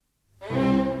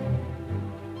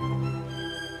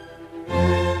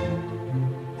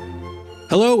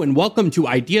Hello and welcome to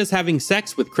Ideas Having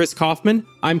Sex with Chris Kaufman.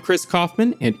 I'm Chris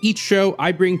Kaufman, and each show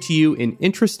I bring to you an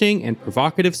interesting and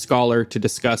provocative scholar to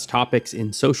discuss topics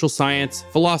in social science,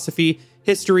 philosophy,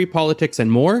 history, politics,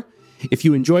 and more. If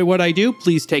you enjoy what I do,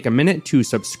 please take a minute to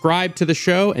subscribe to the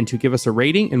show and to give us a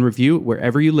rating and review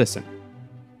wherever you listen.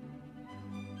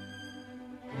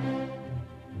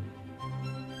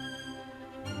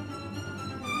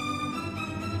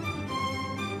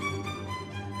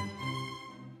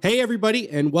 Hey everybody,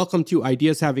 and welcome to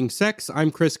Ideas Having Sex.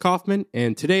 I'm Chris Kaufman,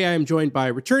 and today I am joined by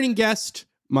returning guest,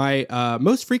 my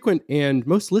most frequent and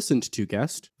most listened to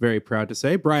guest, very proud to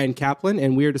say, Bryan Caplan,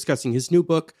 and we are discussing his new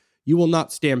book, You Will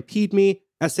Not Stampede Me,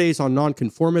 Essays on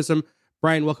Nonconformism.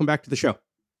 Bryan, welcome back to the show.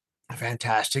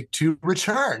 Fantastic to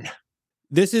return.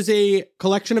 This is a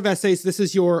collection of essays. This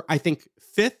is your, I think,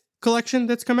 fifth collection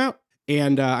that's come out,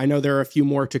 and I know there are a few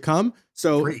more to come.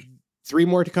 So. Three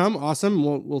more to come. Awesome.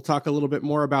 We'll talk a little bit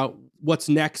more about what's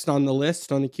next on the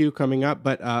list, on the queue coming up.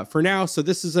 But for now, so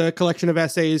this is a collection of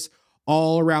essays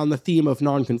all around the theme of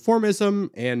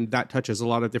nonconformism, and that touches a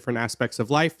lot of different aspects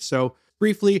of life. So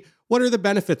briefly, what are the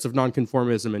benefits of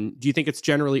nonconformism, and do you think it's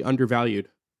generally undervalued?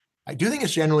 I do think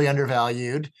it's generally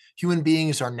undervalued. Human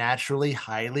beings are naturally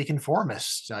highly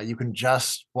conformist. You can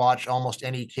just watch almost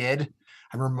any kid.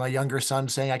 I remember my younger son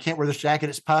saying, I can't wear this jacket,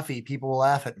 it's puffy. People will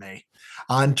laugh at me.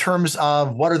 In terms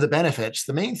of what are the benefits,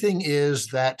 the main thing is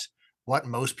that what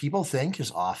most people think is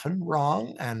often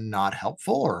wrong and not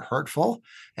helpful or hurtful.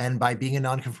 And by being a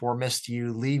nonconformist,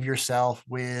 you leave yourself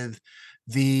with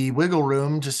the wiggle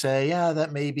room to say, yeah,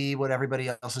 that may be what everybody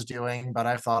else is doing, but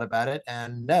I've thought about it.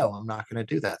 And no, I'm not going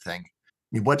to do that thing.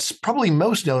 What's probably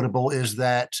most notable is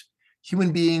that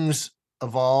human beings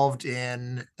evolved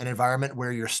in an environment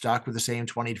where you're stuck with the same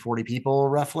 20 to 40 people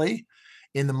roughly.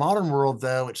 In the modern world,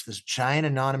 though, it's this giant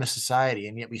anonymous society,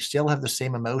 and yet we still have the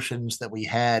same emotions that we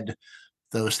had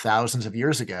those thousands of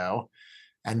years ago.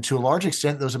 And to a large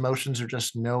extent, those emotions are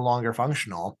just no longer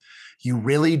functional. You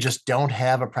really just don't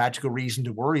have a practical reason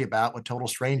to worry about what total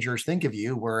strangers think of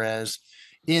you. Whereas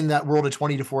in that world of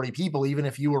 20 to 40 people, even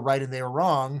if you were right and they were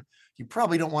wrong, you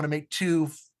probably don't want to make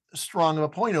too strong of a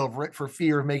point over it for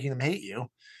fear of making them hate you.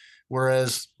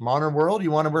 Whereas modern world, you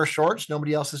want to wear shorts,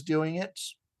 nobody else is doing it,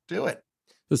 do it.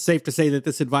 It's safe to say that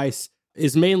this advice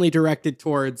is mainly directed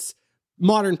towards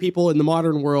modern people in the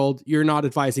modern world. You're not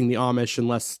advising the Amish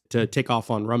unless to take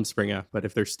off on Rumspringa, but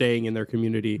if they're staying in their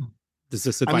community, does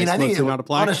this advice mostly not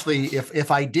apply? Honestly,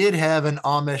 if I did have an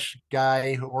Amish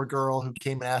guy or girl who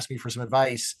came and asked me for some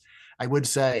advice, I would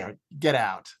say, get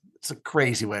out. It's a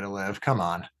crazy way to live. Come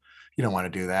on. You don't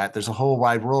want to do that. There's a whole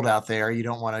wide world out there. You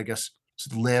don't want to just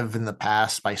live in the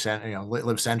past live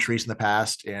centuries in the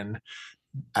past in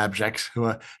not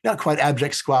quite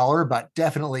abject squalor, but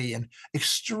definitely in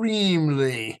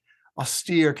extremely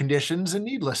austere conditions and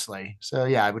needlessly. So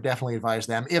yeah, I would definitely advise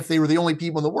them. If they were the only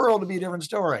people in the world, it'd be a different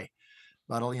story.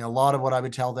 But a lot of what I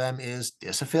would tell them is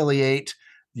disaffiliate.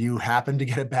 You happen to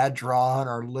get a bad draw and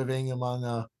are living among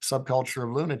a subculture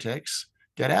of lunatics,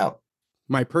 get out.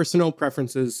 My personal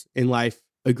preferences in life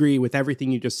agree with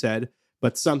everything you just said,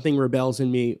 but something rebels in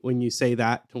me when you say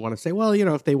that, to want to say, well,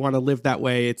 if they want to live that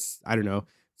way, it's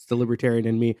the libertarian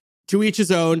in me. To each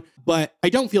his own, but I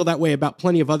don't feel that way about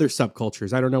plenty of other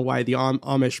subcultures. I don't know why the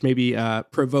Amish maybe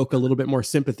provoke a little bit more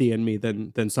sympathy in me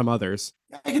than some others.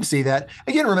 I can see that.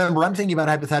 Again, remember, I'm thinking about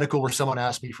a hypothetical where someone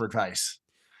asked me for advice.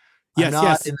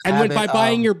 Yes. And by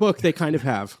buying your book, they kind of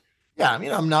have. Yeah,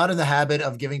 I'm not in the habit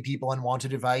of giving people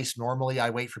unwanted advice. Normally, I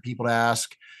wait for people to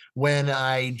ask. When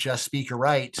I just speak or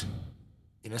write,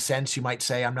 in a sense, you might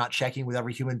say I'm not checking with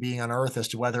every human being on earth as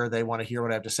to whether they want to hear what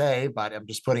I have to say, but I'm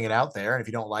just putting it out there. And if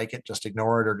you don't like it, just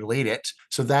ignore it or delete it.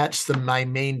 So that's my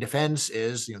main defense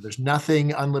is, there's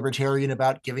nothing unlibertarian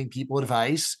about giving people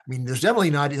advice. There's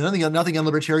definitely nothing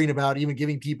unlibertarian about even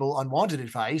giving people unwanted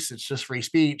advice. It's just free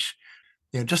speech.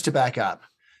 Just to back up.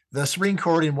 The Supreme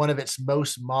Court, in one of its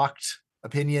most mocked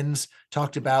opinions,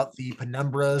 talked about the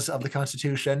penumbras of the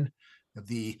Constitution,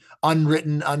 the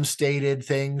unwritten, unstated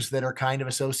things that are kind of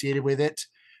associated with it.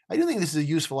 I do think this is a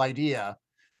useful idea.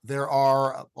 There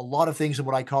are a lot of things in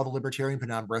what I call the libertarian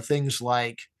penumbra, things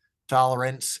like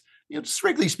tolerance.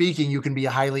 Strictly speaking, you can be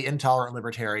a highly intolerant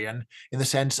libertarian in the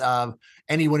sense of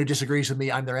anyone who disagrees with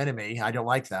me, I'm their enemy. I don't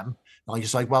like them. I'm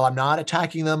just like, well, I'm not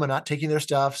attacking them. I'm not taking their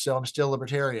stuff. So I'm still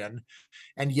libertarian.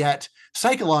 And yet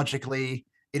psychologically,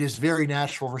 it is very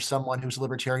natural for someone who's a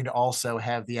libertarian to also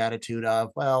have the attitude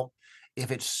of, well,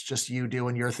 if it's just you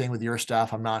doing your thing with your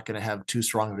stuff, I'm not going to have too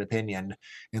strong of an opinion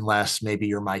unless maybe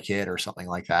you're my kid or something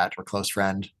like that, or close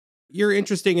friend. You're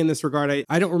interesting in this regard.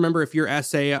 I don't remember if your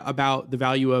essay about the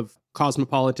value of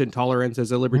cosmopolitan tolerance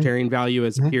as a libertarian value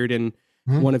has appeared in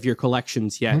one of your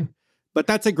collections yet. But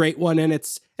that's a great one, and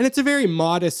it's a very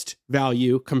modest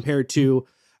value compared to,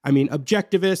 I mean,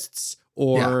 objectivists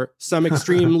or some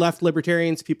extreme left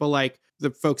libertarians, people like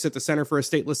the folks at the Center for a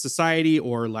Stateless Society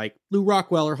or like Lou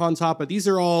Rockwell or Hans Hoppe. These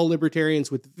are all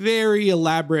libertarians with very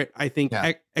elaborate, I think,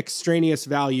 extraneous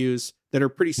values that are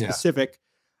pretty specific.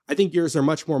 I think yours are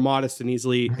much more modest and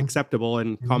easily acceptable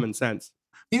and common sense.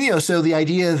 So the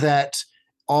idea that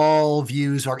all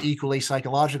views are equally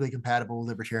psychologically compatible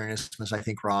with libertarianism is, I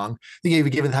think, wrong. I think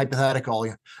even given the hypothetical,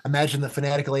 imagine the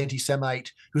fanatical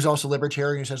anti-Semite who's also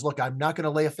libertarian who says, look, I'm not going to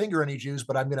lay a finger on any Jews,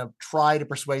 but I'm going to try to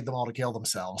persuade them all to kill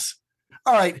themselves.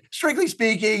 All right, strictly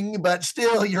speaking, but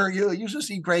still, you just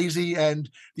seem crazy. And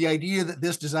the idea that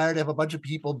this desire to have a bunch of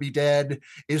people be dead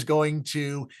is going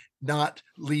to not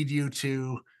lead you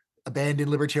to abandon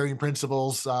libertarian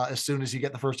principles as soon as you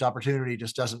get the first opportunity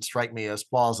just doesn't strike me as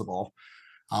plausible.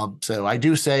 So I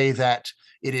do say that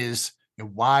it is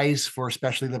wise for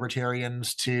especially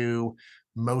libertarians to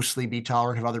mostly be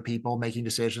tolerant of other people making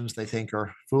decisions they think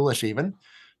are foolish even.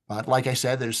 But like I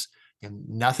said, there's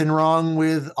nothing wrong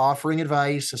with offering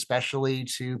advice, especially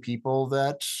to people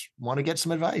that want to get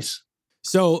some advice.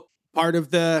 So part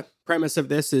of the premise of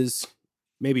this is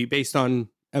maybe based on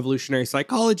evolutionary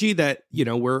psychology that,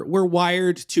 we're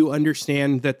wired to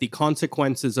understand that the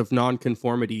consequences of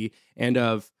nonconformity and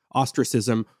of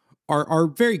ostracism are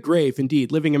very grave indeed,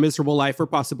 living a miserable life or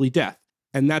possibly death.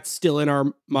 And that's still in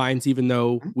our minds, even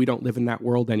though we don't live in that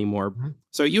world anymore.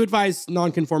 So you advise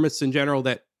nonconformists in general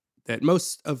that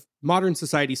most of modern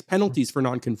society's penalties for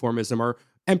nonconformism are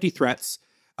empty threats,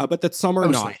 but that some are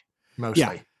not. Mostly.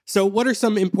 Yeah. So what are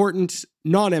some important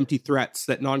non-empty threats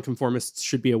that nonconformists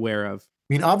should be aware of?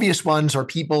 I mean, obvious ones are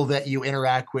people that you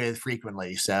interact with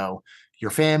frequently. So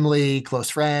your family, close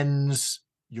friends,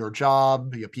 your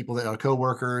job, your people that are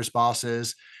coworkers,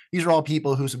 bosses. These are all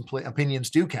people whose opinions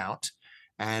do count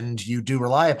and you do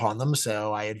rely upon them.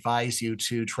 So I advise you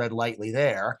to tread lightly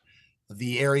there.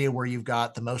 The area where you've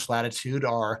got the most latitude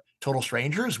are total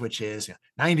strangers, which is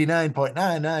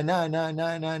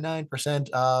 99.9999999%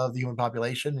 of the human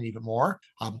population and even more.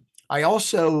 I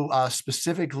also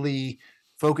specifically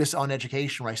focus on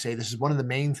education, where I say this is one of the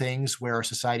main things where our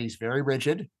society is very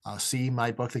rigid. See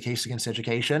my book, The Case Against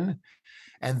Education.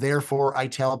 And therefore, I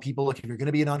tell people, look, if you're going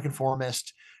to be a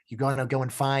nonconformist, you're going to go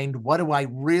and find, what do I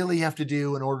really have to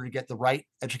do in order to get the right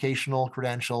educational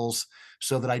credentials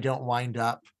so that I don't wind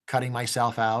up cutting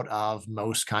myself out of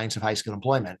most kinds of high school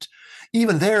employment.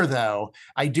 Even there, though,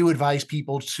 I do advise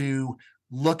people to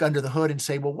look under the hood and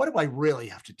say, well, what do I really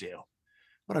have to do?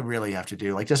 What do I really have to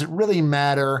do? Like, does it really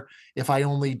matter if I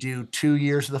only do 2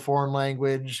 years of the foreign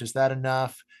language? Is that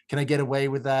enough? Can I get away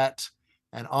with that?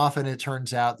 And often it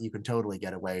turns out that you can totally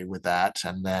get away with that.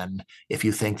 And then if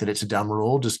you think that it's a dumb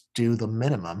rule, just do the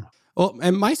minimum. Well,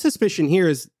 and my suspicion here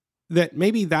is that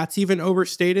maybe that's even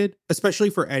overstated, especially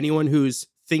for anyone who's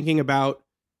thinking about,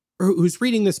 or who's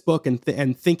reading this book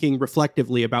and thinking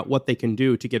reflectively about what they can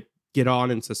do to get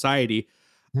on in society.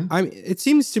 It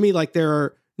seems to me like there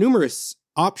are numerous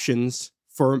options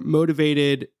for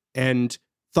motivated and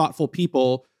thoughtful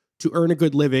people to earn a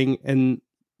good living and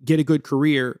get a good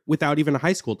career without even a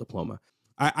high school diploma.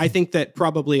 I think that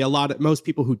probably most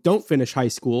people who don't finish high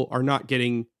school are not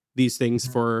getting these things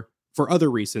for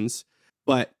other reasons.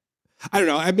 But I don't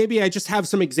know, maybe I just have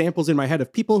some examples in my head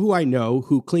of people who I know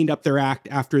who cleaned up their act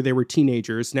after they were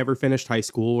teenagers, never finished high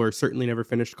school or certainly never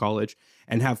finished college,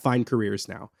 and have fine careers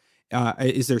now.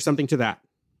 Is there something to that?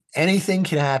 Anything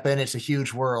can happen. It's a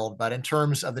huge world, but in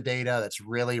terms of the data, that's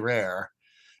really rare.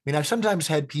 I mean, I've sometimes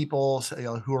had people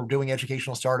who are doing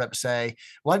educational startups say,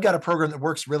 well, I've got a program that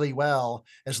works really well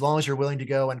as long as you're willing to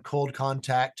go and cold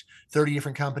contact 30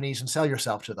 different companies and sell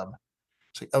yourself to them.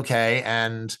 It's like, okay.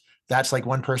 And that's like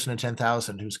one person in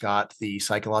 10,000 who's got the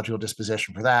psychological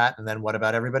disposition for that. And then what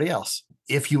about everybody else?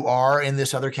 If you are in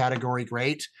this other category,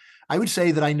 great. I would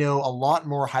say that I know a lot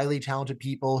more highly talented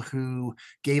people who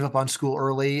gave up on school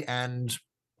early and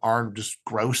are just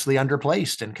grossly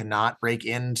underplaced and cannot break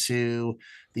into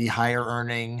the higher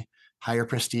earning, higher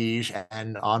prestige,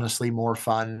 and honestly more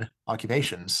fun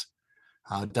occupations.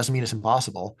 Doesn't mean it's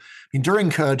impossible. I mean, during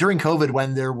COVID,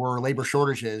 when there were labor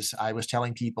shortages, I was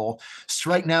telling people,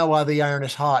 strike now while the iron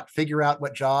is hot, figure out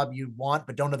what job you want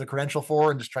but don't have the credential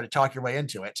for, and just try to talk your way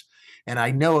into it. And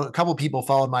I know a couple of people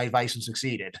followed my advice and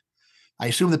succeeded. I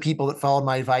assume the people that followed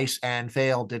my advice and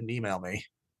failed didn't email me.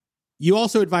 You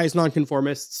also advise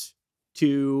nonconformists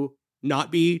to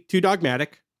not be too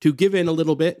dogmatic, to give in a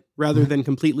little bit rather than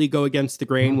completely go against the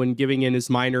grain when giving in is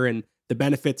minor and the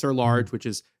benefits are large, which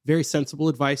is very sensible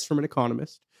advice from an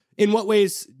economist. In what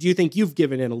ways do you think you've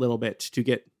given in a little bit to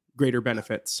get greater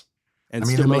benefits? and I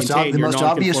mean, the still maintain your most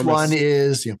obvious one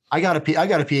nonconformist. is, I got a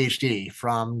PhD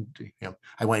from,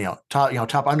 I went,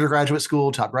 top undergraduate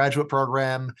school, top graduate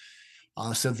program.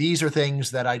 So these are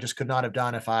things that I just could not have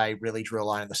done if I really drew a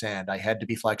line in the sand. I had to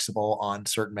be flexible on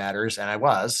certain matters, and I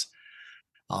was.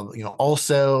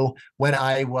 Also, when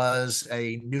I was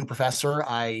a new professor,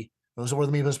 those were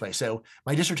the meanest way. So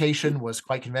my dissertation was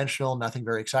quite conventional, nothing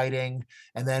very exciting.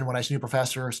 And then when I was a new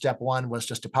professor, step one was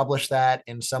just to publish that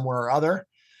in somewhere or other.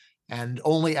 And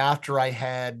only after I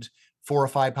had 4 or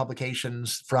 5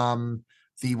 publications from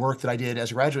the work that I did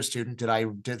as a graduate student did I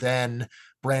then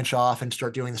branch off and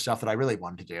start doing the stuff that I really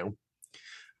wanted to do.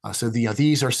 So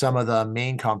these are some of the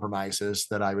main compromises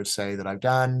that I would say that I've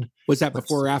done. Was that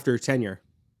before or after tenure?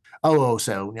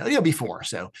 So before.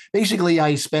 So basically,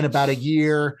 I spent about a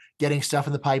year getting stuff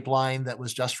in the pipeline that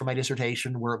was just for my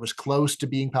dissertation, where it was close to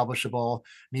being publishable.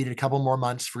 Needed a couple more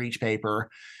months for each paper,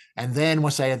 and then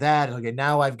once I had that, okay,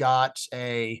 now I've got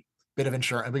a bit of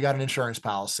insurance. We got an insurance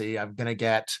policy. I'm going to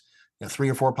get 3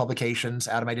 or 4 publications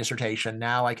out of my dissertation.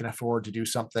 Now I can afford to do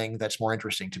something that's more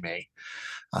interesting to me.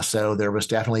 So there was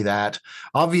definitely that.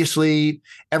 Obviously,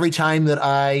 every time that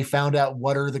I found out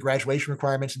what are the graduation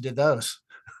requirements and did those.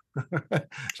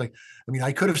 It's like, I mean,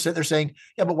 I could have sat there saying,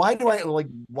 yeah, but why do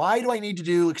I need to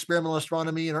do experimental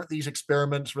astronomy? And aren't these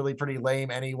experiments really pretty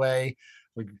lame anyway?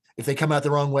 Like, if they come out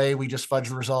the wrong way, we just fudge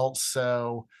the results.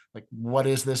 So like, what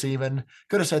is this even?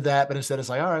 Could have said that, but instead it's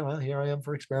like, all right, well, here I am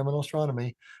for experimental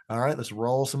astronomy. All right, let's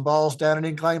roll some balls down an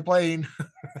inclined plane.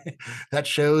 That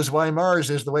shows why Mars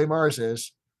is the way Mars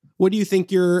is. What do you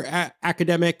think your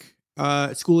academic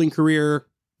schooling career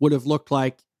would have looked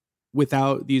like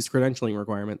without these credentialing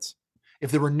requirements?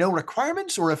 If there were no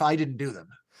requirements, or if I didn't do them?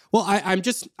 Well,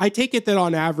 I take it that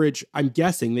on average, I'm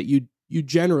guessing that you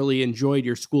generally enjoyed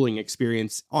your schooling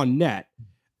experience on net.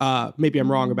 Maybe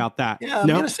I'm wrong about that. Yeah, I'm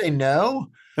going to say no.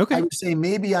 Okay. I would say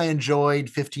maybe I enjoyed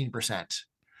 15%.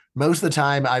 Most of the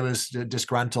time I was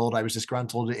disgruntled. I was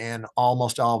disgruntled in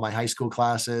almost all of my high school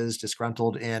classes,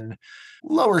 disgruntled in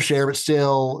lower share, but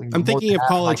still. I'm thinking of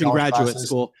college and graduate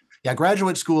school. Yeah,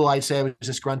 graduate school, I'd say I was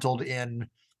disgruntled in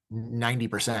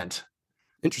 90%.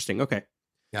 Interesting. Okay.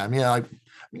 Yeah, I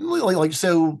mean,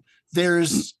 so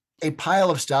there's a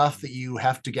pile of stuff that you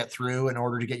have to get through in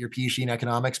order to get your PhD in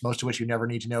economics, most of which you never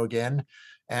need to know again.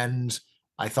 And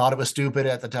I thought it was stupid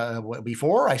at the time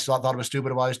before. I thought it was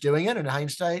stupid while I was doing it. And in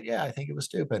hindsight, yeah, I think it was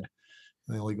stupid.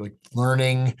 Like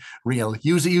learning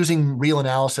using real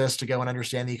analysis to go and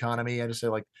understand the economy. I just say,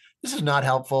 like, this is not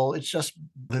helpful. It's just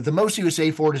the most you would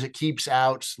say for it is it keeps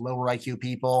out lower IQ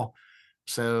people.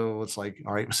 So it's like,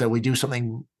 all right, so we do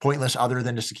something pointless other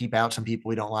than just to keep out some people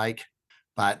we don't like.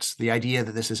 But the idea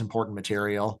that this is important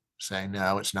material, saying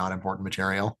no, it's not important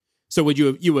material. So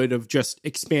you would have just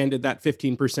expanded that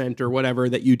 15% or whatever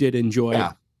that you did enjoy?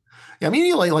 Yeah. I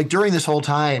mean, like during this whole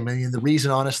time, I mean, the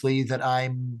reason, honestly, that I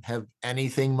have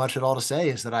anything much at all to say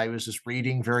is that I was just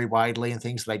reading very widely and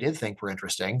things that I did think were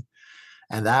interesting.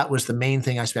 And that was the main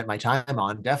thing I spent my time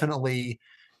on. Definitely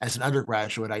as an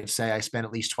undergraduate, I'd say I spent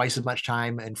at least twice as much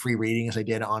time in free reading as I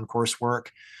did on coursework.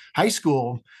 My high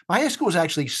school was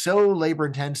actually so labor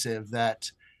intensive that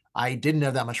I didn't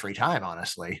have that much free time,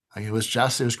 honestly. It was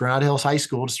Granada Hills High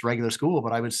School, just a regular school,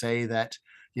 but I would say that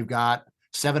you've got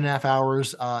 7.5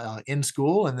 hours in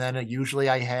school. And then usually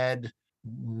I had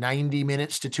 90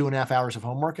 minutes to 2.5 hours of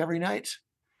homework every night.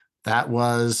 That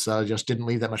was just didn't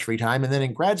leave that much free time. And then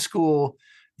in grad school,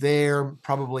 there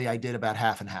probably I did about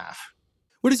half and half.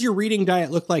 What does your reading diet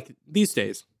look like these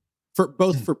days, for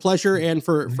both for pleasure and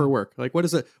for work? Like, what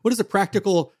does a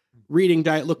practical reading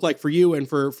diet look like for you and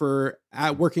for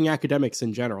working academics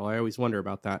in general? I always wonder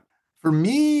about that. For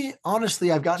me,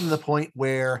 honestly, I've gotten to the point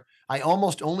where I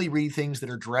almost only read things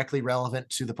that are directly relevant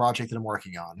to the project that I'm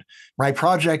working on. My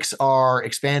projects are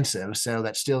expansive, so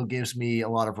that still gives me a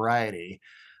lot of variety.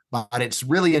 But it's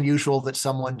really unusual that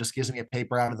someone just gives me a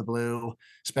paper out of the blue,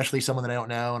 especially someone that I don't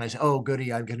know. And I say, oh,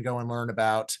 goody, I'm going to go and learn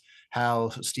about how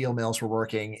steel mills were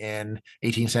working in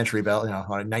 19th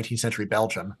century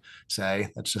Belgium. Say,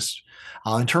 that's just,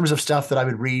 in terms of stuff that I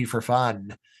would read for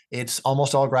fun, it's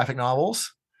almost all graphic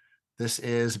novels. This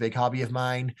is a big hobby of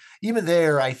mine. Even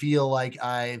there, I feel like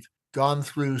I've gone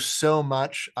through so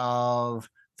much of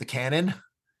the canon,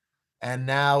 and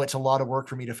now it's a lot of work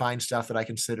for me to find stuff that I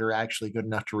consider actually good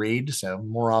enough to read. So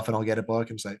more often I'll get a book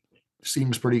and say,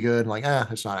 seems pretty good. I'm like,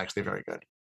 it's not actually very good.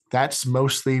 That's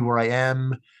mostly where I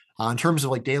am. In terms of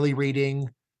like daily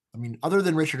reading, I mean, other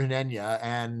than Richard Hanenya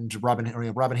and Robin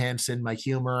Hanson, Mike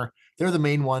Humer, they're the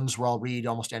main ones where I'll read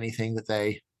almost anything that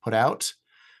they put out.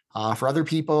 For other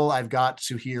people, I've got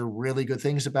to hear really good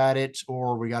things about it,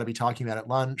 or we got to be talking about it at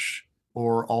lunch,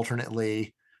 or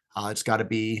alternately, It's got to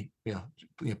be,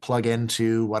 plug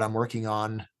into what I'm working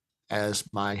on as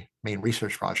my main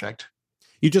research project.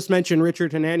 You just mentioned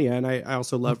Richard Hanania, and I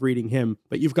also love reading him.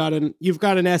 But you've got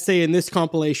an essay in this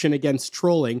compilation against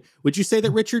trolling. Would you say that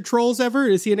Richard trolls ever?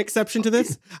 Is he an exception to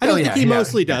this? I don't think he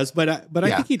mostly does, but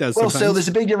I think he does. Well, sometimes. So there's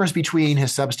a big difference between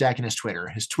his Substack and his Twitter.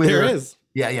 His Twitter, there is.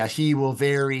 Yeah, he will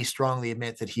very strongly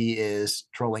admit that he is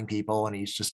trolling people and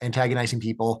he's just antagonizing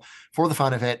people for the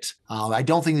fun of it. I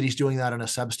don't think that he's doing that on a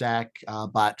Substack,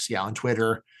 but yeah, on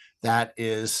Twitter, that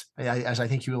is, as I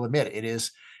think you will admit, it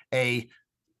is a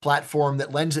platform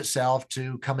that lends itself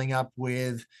to coming up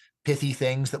with pithy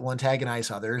things that will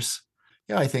antagonize others.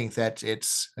 I think that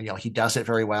it's, he does it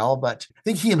very well, but I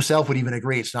think he himself would even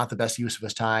agree it's not the best use of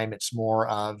his time. It's more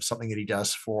of something that he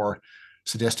does for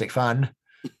sadistic fun.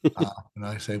 And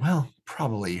I say, well,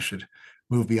 probably you should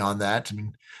move beyond that. I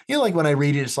mean, like when I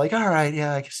read it, it's like, all right,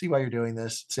 yeah, I can see why you're doing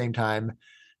this. At the same time,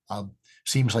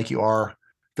 seems like you are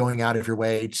going out of your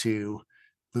way to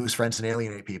lose friends and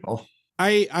alienate people.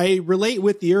 I relate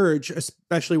with the urge,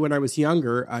 especially when I was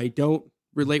younger. I don't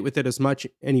relate with it as much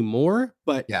anymore,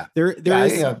 but there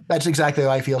is. That's exactly how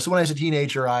I feel. So when I was a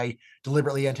teenager, I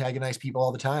deliberately antagonized people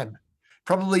all the time.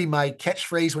 Probably my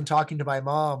catchphrase when talking to my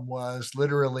mom was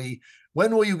literally,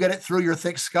 "When will you get it through your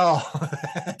thick skull?"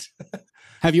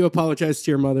 Have you apologized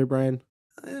to your mother, Bryan?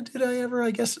 Did I ever? I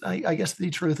guess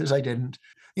the truth is I didn't.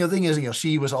 The thing is,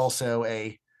 she was also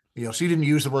she didn't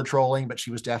use the word trolling, but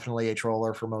she was definitely a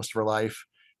troller for most of her life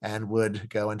and would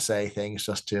go and say things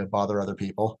just to bother other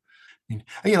people.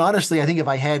 Honestly, I think if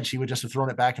I had, she would just have thrown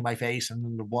it back in my face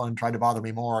and tried to bother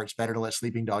me more. It's better to let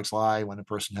sleeping dogs lie when a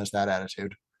person has that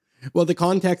attitude. Well, the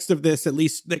context of this, at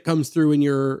least that comes through in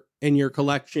your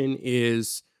collection,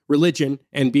 is religion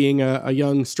and being a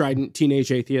young, strident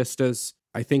teenage atheist, as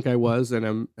I think I was and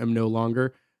am no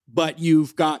longer. But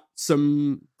you've got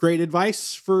some great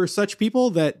advice for such people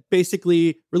that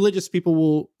basically religious people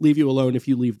will leave you alone if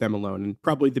you leave them alone. And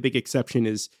probably the big exception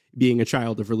is being a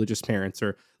child of religious parents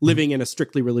or living in a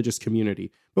strictly religious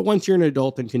community. But once you're an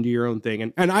adult and can do your own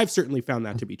thing, and I've certainly found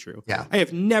that to be true. Yeah. I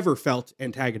have never felt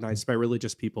antagonized by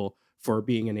religious people for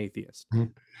being an atheist.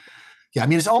 Mm-hmm. Yeah, I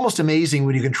mean, it's almost amazing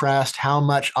when you contrast how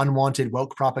much unwanted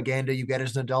woke propaganda you get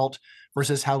as an adult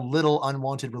versus how little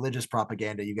unwanted religious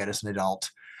propaganda you get as an adult.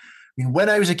 I mean, when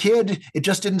I was a kid, it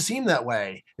just didn't seem that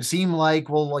way. It seemed like,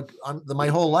 my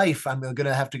whole life, I'm going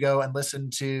to have to go and listen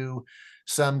to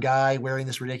some guy wearing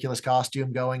this ridiculous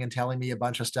costume going and telling me a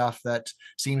bunch of stuff that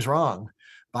seems wrong.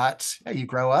 But you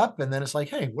grow up and then it's like,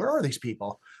 hey, where are these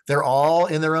people? They're all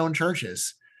in their own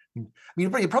churches. I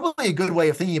mean, probably a good way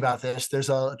of thinking about this. There's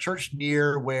a church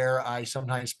near where I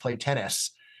sometimes play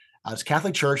tennis. It's a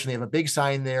Catholic church, and they have a big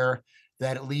sign there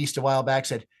that at least a while back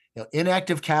said,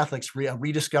 inactive Catholics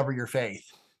rediscover your faith.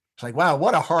 It's like, wow,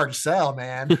 what a hard sell,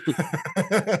 man.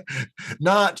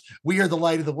 Not we are the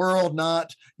light of the world,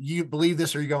 not you believe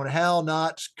this or you're going to hell,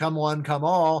 not come one, come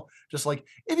all. Just like,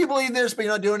 if you believe this, but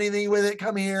you're not doing anything with it,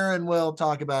 come here and we'll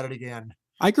talk about it again.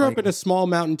 I grew up in a small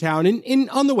mountain town in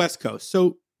on the West Coast,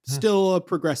 so still a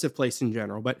progressive place in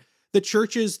general. But the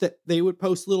churches, that they would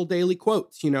post little daily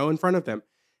quotes, in front of them.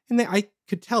 And I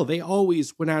could tell they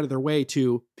always went out of their way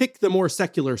to pick the more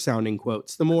secular sounding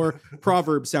quotes, the more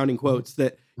proverb sounding quotes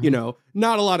that,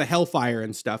 not a lot of hellfire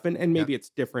and stuff. And maybe it's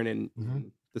different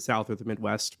in the South or the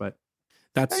Midwest, but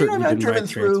that's certainly I've driven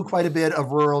through quite a bit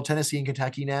of rural Tennessee and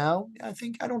Kentucky now. I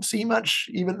think I don't see much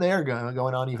even there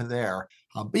going on even there.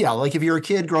 But yeah, like if you're a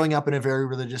kid growing up in a very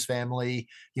religious family,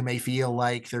 you may feel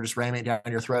like they're just ramming it down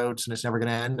your throats and it's never going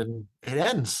to end, and it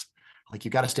ends. Like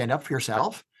you've got to stand up for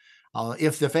yourself.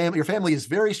 If your family is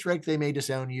very strict, they may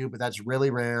disown you, but that's really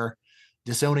rare.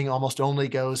 Disowning almost only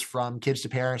goes from kids to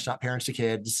parents, not parents to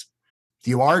kids.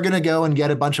 You are going to go and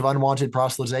get a bunch of unwanted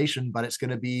proselytization, but it's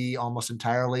going to be almost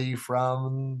entirely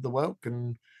from the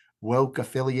woke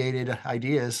affiliated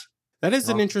ideas. That is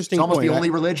an interesting point. It's almost the only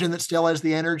religion that still has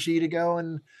the energy to go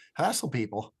and hassle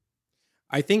people.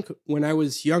 I think when I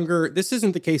was younger, this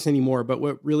isn't the case anymore, but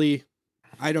what really,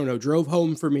 drove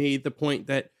home for me the point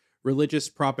that religious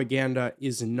propaganda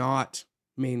is not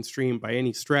mainstream by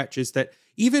any stretch is that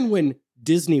even when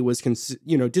Disney was,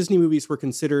 Disney movies were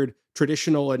considered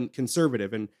traditional and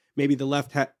conservative, and maybe the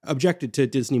left objected to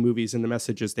Disney movies and the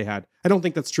messages they had. I don't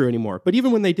think that's true anymore. But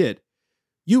even when they did,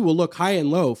 you will look high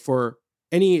and low for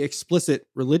any explicit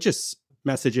religious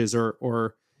messages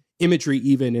or imagery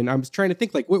even. And I was trying to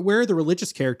think, like, where are the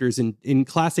religious characters in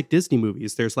classic Disney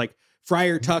movies? There's like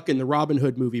Friar Tuck in the Robin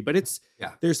Hood movie, but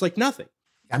there's like nothing.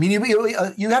 I mean,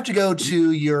 you have to go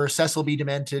to your Cecil B.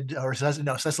 Demented,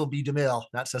 Cecil B. DeMille,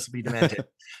 not Cecil B. Demented,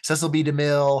 Cecil B.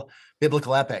 DeMille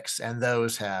biblical epics, and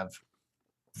those have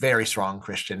very strong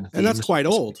Christian themes. And that's quite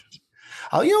old.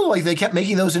 Like they kept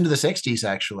making those into the 60s,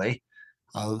 actually.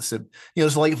 So,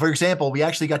 so like, for example, we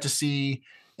actually got to see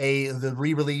the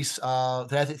re-release,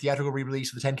 the theatrical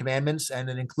re-release of the Ten Commandments, and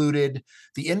it included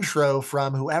the intro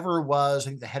from whoever was, I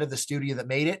think, the head of the studio that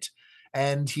made it.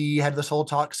 And he had this whole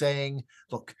talk saying,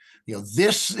 look,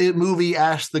 this movie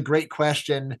asked the great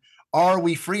question, are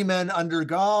we free men under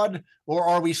God or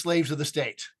are we slaves of the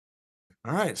state?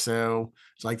 All right, so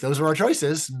it's like those are our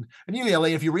choices. And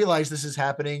if you realize this is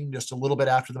happening just a little bit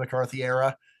after the McCarthy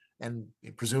era, and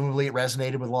presumably it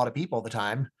resonated with a lot of people at the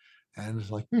time, and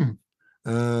it's like,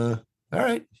 all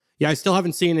right. Yeah, I still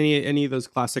haven't seen any of those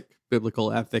classic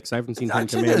biblical ethics. I haven't seen Ten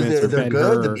Commandments. They're good.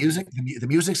 Ben-Hur. The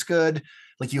music's good.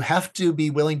 Like, you have to be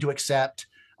willing to accept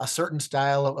a certain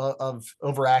style of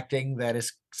overacting that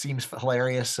seems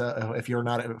hilarious if you're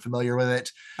not familiar with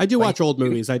it. I do watch old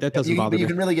movies. That doesn't bother me. You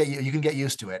can really you can get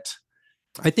used to it.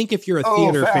 I think if you're a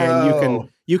theater fan,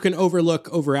 you can overlook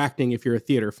overacting if you're a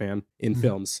theater fan in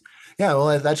films. Yeah,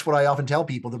 well, that's what I often tell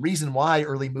people. The reason why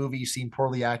early movies seem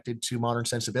poorly acted to modern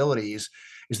sensibilities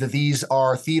is that these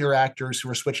are theater actors who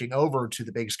are switching over to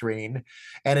the big screen.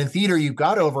 And in theater, you've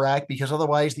got to overact because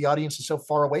otherwise the audience is so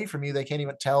far away from you, they can't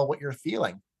even tell what you're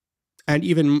feeling. And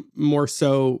even more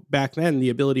so back then, the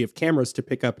ability of cameras to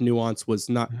pick up nuance was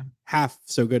not half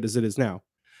so good as it is now.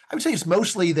 I would say it's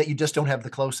mostly that you just don't have the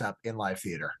close-up in live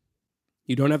theater.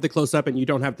 You don't have the close-up, and you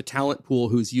don't have the talent pool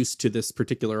who's used to this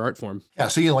particular art form. Yeah,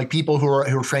 so like people who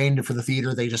are trained for the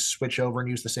theater, they just switch over and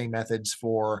use the same methods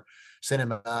for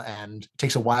cinema, and it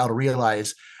takes a while to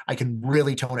realize I can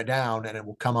really tone it down, and it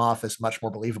will come off as much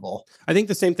more believable. I think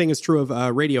the same thing is true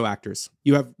of radio actors.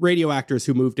 You have radio actors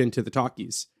who moved into the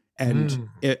talkies, and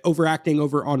overacting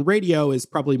over on radio is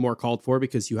probably more called for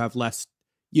because you have less.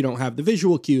 You don't have the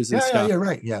visual cues and stuff. Yeah,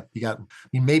 right. Yeah,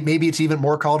 maybe it's even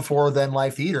more called for than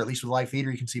live theater. At least with live theater,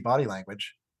 you can see body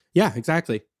language. Yeah,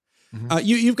 exactly.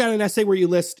 You've got an essay where you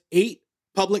list 8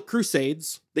 public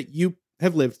crusades that you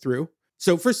have lived through.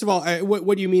 So first of all,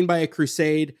 what do you mean by a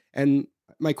crusade? And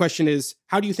my question is,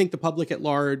 how do you think the public at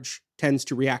large tends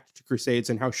to react to crusades,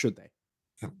 and how should they?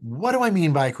 What do I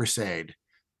mean by a crusade?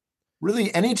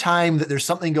 Really, any time that there's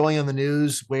something going on in the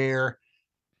news where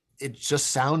it just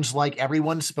sounds like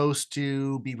everyone's supposed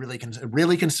to be really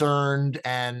concerned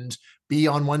and be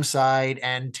on one side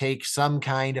and take some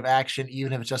kind of action,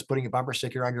 even if it's just putting a bumper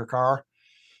sticker on your car,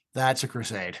 that's a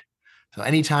crusade. So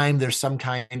anytime there's some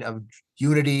kind of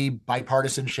unity,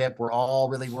 bipartisanship, we're all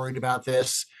really worried about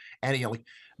this. And,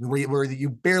 where you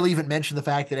barely even mention the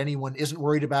fact that anyone isn't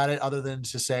worried about it other than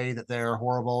to say that they're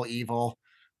horrible, evil,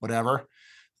 whatever.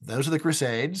 Those are the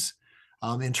crusades.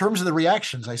 In terms of the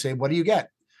reactions, I say, what do you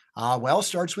get? Well, it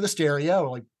starts with hysteria,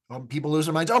 like people lose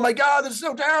their minds. Oh my God, this is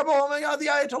so terrible. Oh my God, the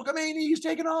Ayatollah Khomeini, he's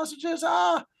taking hostages.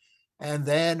 And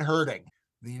then hurting.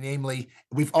 Namely,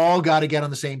 we've all got to get on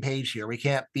the same page here. We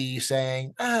can't be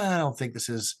saying, I don't think this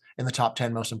is in the top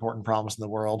 10 most important problems in the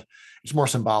world. It's more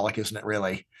symbolic, isn't it,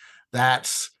 really?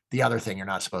 That's the other thing you're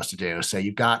not supposed to do. So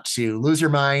you've got to lose your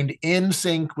mind in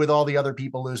sync with all the other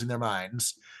people losing their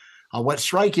minds. What's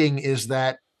striking is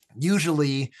that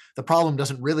usually the problem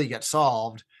doesn't really get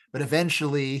solved, but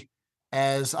eventually,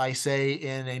 as I say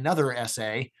in another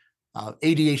essay,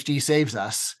 ADHD saves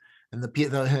us. And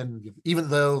even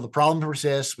though the problem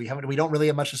persists, we don't really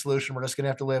have much of a solution. We're just going to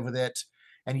have to live with it.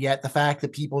 And yet the fact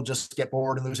that people just get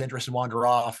bored and lose interest and wander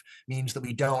off means that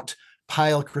we don't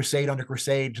pile crusade under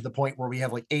crusade to the point where we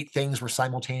have like 8 things we're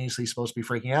simultaneously supposed to be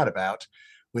freaking out about,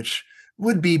 which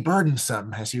would be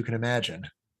burdensome, as you can imagine.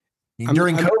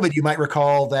 During COVID, you might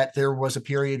recall that there was a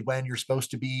period when you're supposed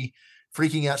to be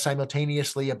freaking out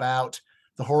simultaneously about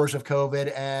the horrors of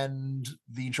COVID and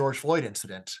the George Floyd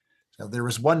incident. So there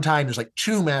was one time, there's like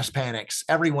 2 mass panics.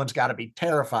 Everyone's got to be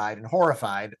terrified and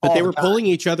horrified. But they were pulling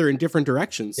each other in different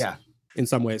directions. Yeah. In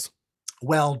some ways.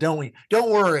 Well, don't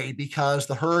worry, because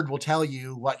the herd will tell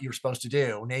you what you're supposed to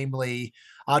do. Namely,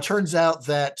 turns out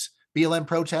that BLM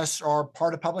protests are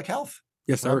part of public health.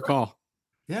 Yes, I recall.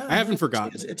 Yeah, I haven't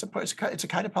forgotten. It's a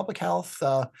kind of public health.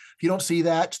 If you don't see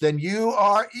that, then you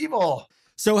are evil.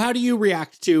 So how do you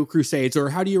react to crusades, or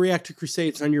how do you react to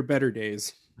crusades on your better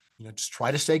days? Just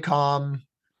try to stay calm.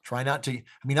 Try not to.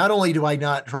 Not only do I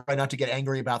not try not to get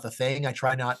angry about the thing, I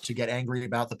try not to get angry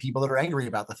about the people that are angry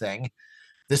about the thing.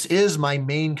 This is my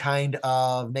main kind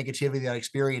of negativity that I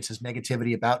experience, is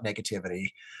negativity about negativity.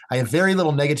 I have very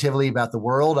little negativity about the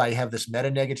world. I have this meta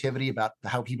negativity about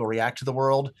how people react to the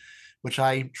world, which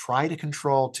I try to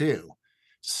control too.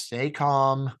 Stay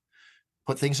calm,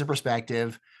 put things in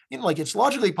perspective. It's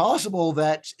logically possible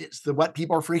that what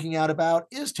people are freaking out about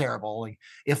is terrible. Like,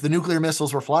 if the nuclear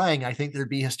missiles were flying, I think there'd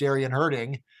be hysteria and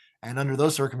hurting. And under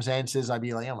those circumstances, I'd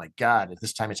be like, oh my God, at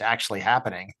this time it's actually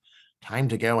happening. Time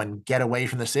to go and get away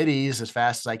from the cities as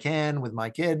fast as I can with my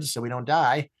kids so we don't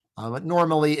die. But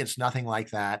normally it's nothing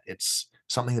like that. It's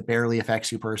something that barely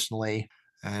affects you personally.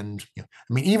 And I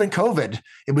mean, even COVID,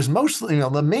 it was mostly,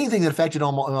 the main thing that affected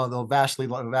almost the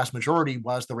vast majority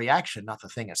was the reaction, not the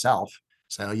thing itself.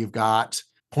 So you've got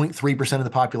 0.3% of the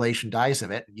population dies of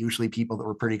it, usually people that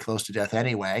were pretty close to death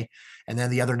anyway. And then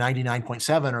the other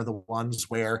 99.7 are the ones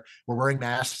where we're wearing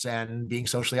masks and being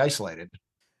socially isolated.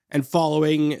 And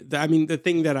following, the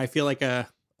thing that I feel like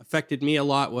affected me a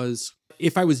lot was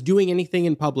if I was doing anything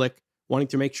in public, wanting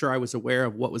to make sure I was aware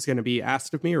of what was going to be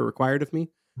asked of me or required of me,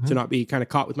 to not be kind of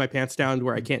caught with my pants down to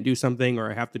where I can't do something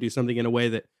or I have to do something in a way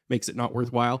that makes it not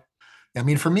worthwhile. I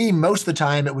mean, for me, most of the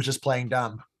time it was just playing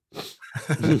dumb.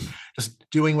 Just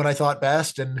doing what I thought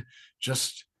best and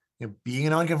just being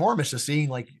a nonconformist, just seeing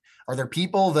like, are there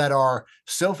people that are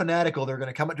so fanatical they're going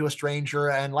to come up to a stranger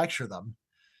and lecture them?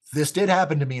 This did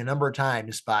happen to me a number of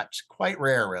times, but quite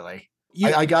rare, really.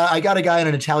 I got a guy on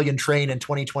an Italian train in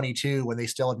 2022 when they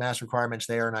still had mask requirements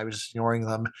there, and I was ignoring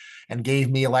them, and gave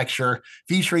me a lecture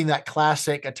featuring that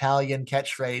classic Italian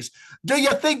catchphrase, "Do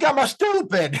you think I'm a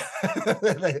stupid?"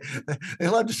 they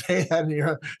love to say that, and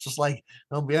you're just like,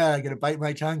 oh yeah, I gotta bite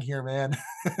my tongue here, man.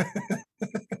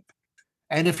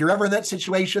 And if you're ever in that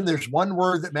situation, there's one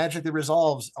word that magically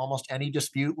resolves almost any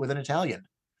dispute with an Italian,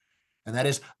 and that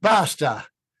is basta.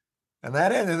 And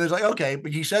that end, and there's like, okay,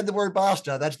 but you said the word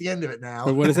basta. That's the end of it now.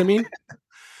 But what does it mean?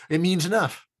 It means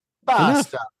enough.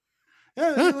 Basta.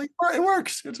 Enough. Yeah, like, it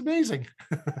works. It's amazing.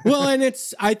 Well, and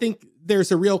I think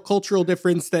there's a real cultural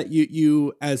difference that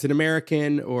you as an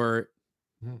American or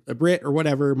a Brit or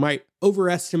whatever might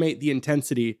overestimate the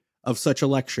intensity of such a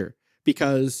lecture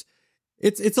because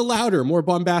it's a louder, more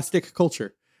bombastic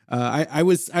culture. I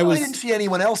didn't see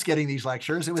anyone else getting these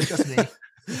lectures. It was just me.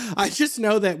 I just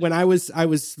know that when I was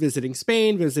visiting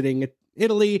Spain, visiting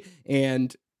Italy,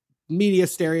 and media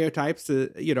stereotypes,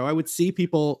 I would see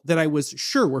people that I was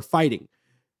sure were fighting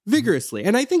vigorously.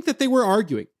 And I think that they were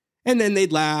arguing, and then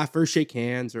they'd laugh or shake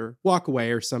hands or walk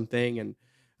away or something. And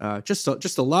just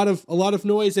a lot of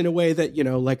noise in a way that,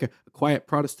 like a quiet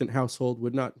Protestant household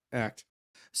would not act.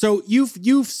 So you've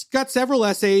got several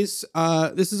essays.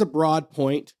 This is a broad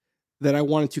point that I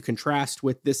wanted to contrast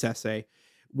with this essay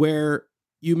where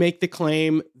you make the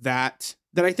claim that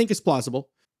I think is plausible,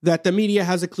 that the media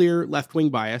has a clear left-wing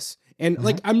bias. And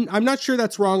I'm not sure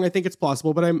that's wrong. I think it's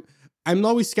plausible, but I'm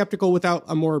always skeptical without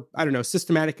a more,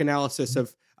 systematic analysis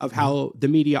of how the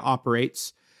media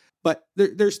operates. But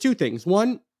there's two things.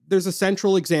 One, there's a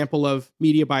central example of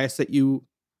media bias that you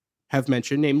have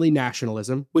mentioned, namely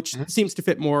nationalism, which seems to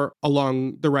fit more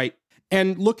along the right.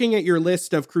 And looking at your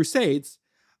list of crusades,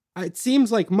 it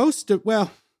seems like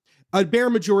a bare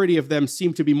majority of them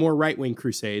seem to be more right-wing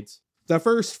crusades. The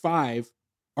first 5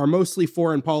 are mostly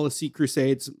foreign policy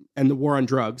crusades and the war on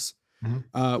drugs,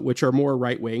 which are more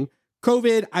right-wing.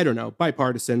 COVID, I don't know,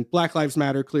 bipartisan. Black Lives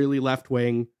Matter, clearly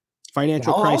left-wing.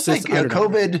 Financial crisis.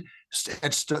 COVID,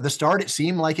 at the start, it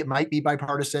seemed like it might be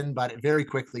bipartisan, but it very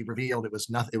quickly revealed it was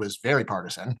nothing. It was very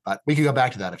partisan. But we can go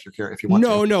back to that if you're curious, if you want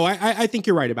to. No, I think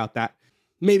you're right about that.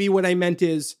 Maybe what I meant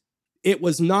is it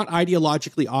was not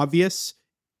ideologically obvious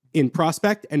in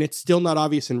prospect, and it's still not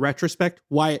obvious in retrospect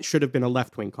why it should have been a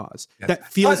left-wing cause. Yeah. That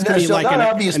feels to me like not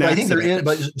obvious, but I think there is.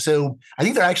 I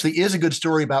think there actually is a good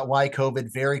story about why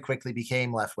COVID very quickly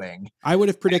became left-wing. I would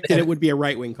have predicted it would be a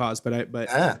right-wing cause, but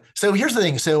so here's the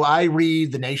thing. So I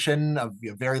read The Nation, a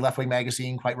very left-wing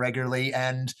magazine, quite regularly,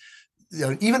 and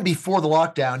even before the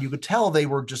lockdown, you could tell they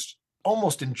were just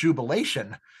almost in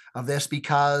jubilation of this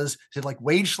because like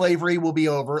wage slavery will be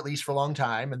over at least for a long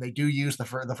time, and they do use the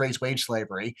phrase wage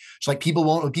slavery. It's like people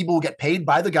will get paid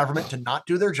by the government to not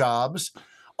do their jobs.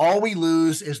 All we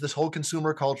lose is this whole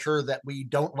consumer culture that we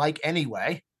don't like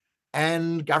anyway,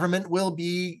 and government will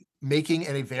be making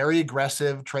a very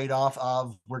aggressive trade-off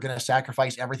of we're going to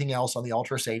sacrifice everything else on the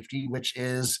altar of safety, which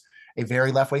is a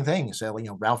very left-wing thing. So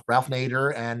Ralph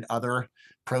Nader and other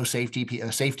pro-safety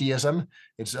safetyism,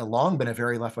 it's long been a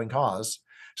very left-wing cause.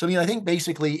 So, I think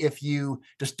basically if you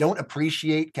just don't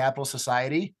appreciate capitalist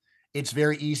society, it's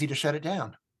very easy to shut it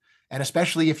down. And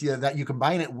especially if you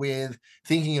combine it with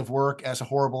thinking of work as a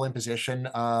horrible imposition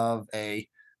of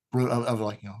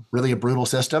really a brutal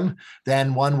system,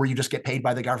 then one where you just get paid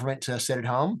by the government to sit at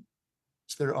home.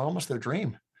 It's almost their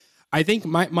dream. I think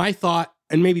my thought,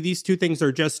 and maybe these two things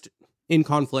are just in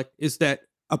conflict, is that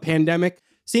a pandemic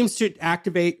seems to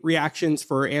activate reactions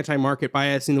for anti-market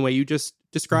bias in the way you just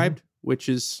described, which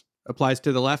applies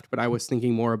to the left, but I was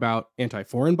thinking more about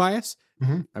anti-foreign bias.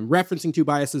 I'm referencing two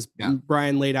biases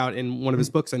Bryan laid out in one of his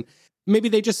books. And maybe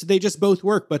they just both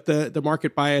work, but the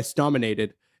market bias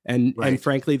dominated. And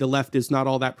frankly, the left is not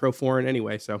all that pro-foreign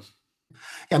anyway. So,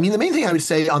 I mean, the main thing I would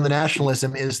say on the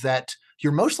nationalism is that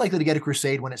you're most likely to get a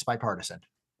crusade when it's bipartisan.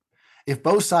 If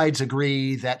both sides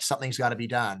agree that something's got to be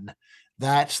done,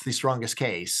 that's the strongest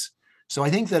case. So I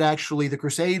think that actually the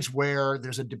crusades where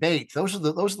there's a debate, those are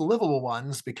the livable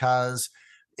ones because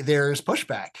there's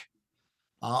pushback.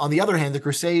 On the other hand, the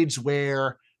crusades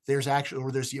where there's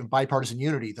bipartisan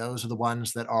unity, those are the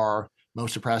ones that are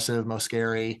most oppressive, most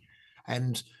scary.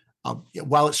 And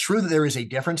while it's true that there is a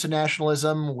difference in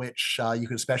nationalism, which you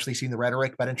can especially see in the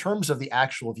rhetoric, but in terms of the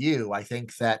actual view, I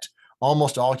think that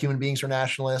almost all human beings are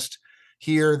nationalist.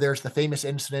 Here, there's the famous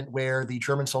incident where the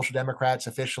German Social Democrats,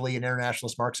 officially an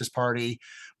internationalist Marxist party,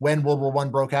 when World War I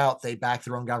broke out, they backed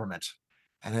their own government.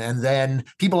 And then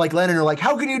people like Lenin are like,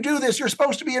 how can you do this? You're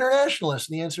supposed to be internationalist.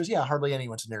 And the answer is, yeah, hardly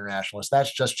anyone's an internationalist.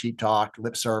 That's just cheap talk,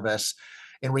 lip service.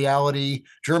 In reality,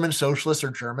 German socialists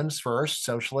are Germans first,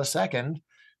 socialists second,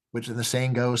 which the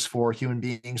saying goes for human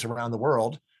beings around the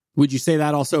world. Would you say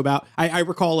that also about, I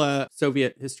recall a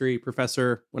Soviet history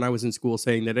professor when I was in school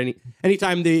saying that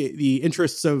anytime the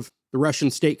interests of the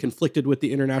Russian state conflicted with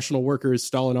the international workers,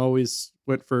 Stalin always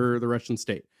went for the Russian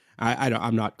state.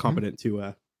 I'm not competent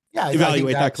to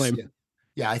evaluate that claim.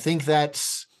 I think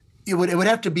that's, it would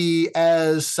have to be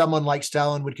as someone like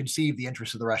Stalin would conceive the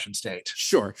interests of the Russian state.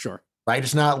 Sure. Right?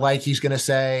 It's not like he's going to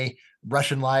say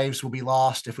Russian lives will be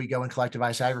lost if we go and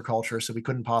collectivize agriculture, so we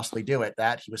couldn't possibly do it.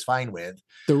 That he was fine with.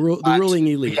 The ruling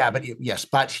elite. But yes,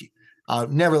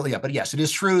 it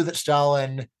is true that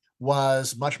Stalin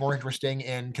was much more interesting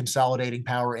in consolidating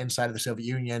power inside of the Soviet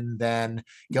Union than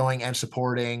going and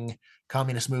supporting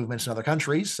communist movements in other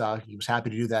countries. He was happy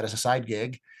to do that as a side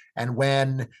gig. And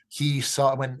when he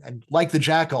saw, like the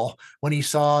jackal, when he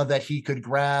saw that he could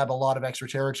grab a lot of extra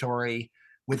territory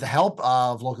with the help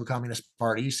of local communist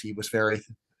parties, he was very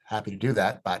happy to do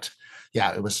that. But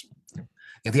yeah, it was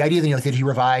the idea that he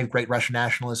revived great Russian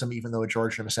nationalism, even though a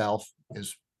Georgian himself,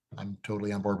 I'm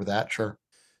totally on board with that. Sure.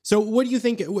 So what do you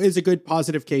think is a good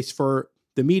positive case for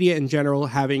the media in general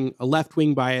having a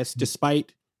left-wing bias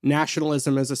despite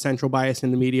nationalism as a central bias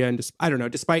in the media?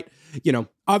 And despite,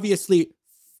 obviously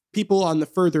people on the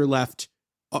further left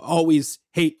always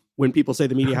hate when people say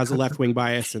the media has a left-wing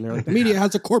bias, and they're like, the media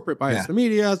has a corporate bias. The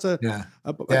media has a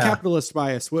capitalist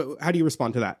bias. How do you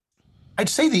respond to that? I'd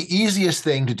say the easiest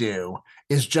thing to do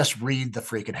is just read the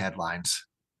freaking headlines.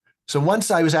 So once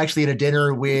I was actually at a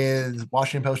dinner with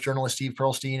Washington Post journalist Steve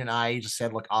Pearlstein, and I just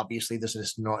said, look, obviously this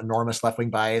is enormous left-wing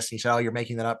bias. And he said, oh, you're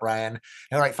making that up, Bryan.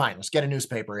 And, all right, fine. Let's get a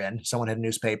newspaper in. Someone had a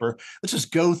newspaper. Let's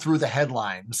just go through the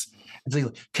headlines and say,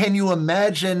 can you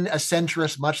imagine a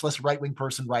centrist, much less right-wing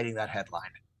person writing that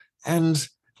headline? And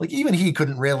even he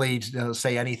couldn't really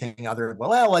say anything other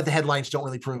than, the headlines don't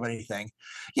really prove anything.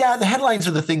 Yeah, the headlines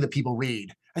are the thing that people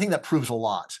read. I think that proves a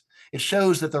lot. It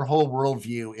shows that their whole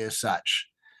worldview is such.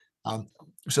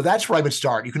 So that's where I would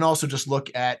start. You can also just look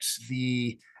at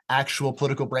the actual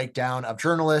political breakdown of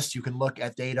journalists. You can look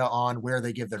at data on where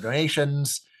they give their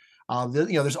donations.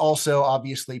 There's also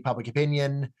obviously public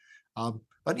opinion.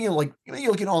 But you look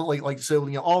at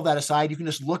all that aside, you can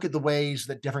just look at the ways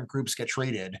that different groups get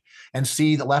treated and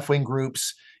see that left-wing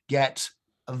groups get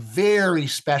a very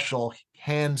special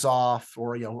hands-off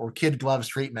or kid gloves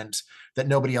treatment that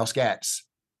nobody else gets.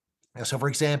 So, for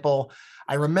example,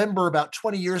 I remember about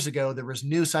 20 years ago, there was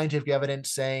new scientific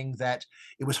evidence saying that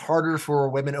it was harder for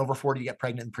women over 40 to get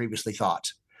pregnant than previously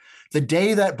thought. The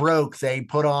day that broke, they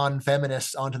put on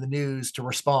feminists onto the news to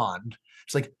respond.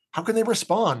 It's like, how can they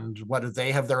respond? What, do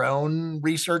they have their own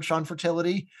research on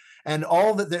fertility? And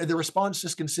all that the response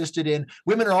just consisted in,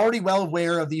 women are already well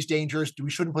aware of these dangers. We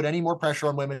shouldn't put any more pressure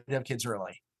on women to have kids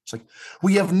early. It's like,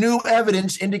 we have new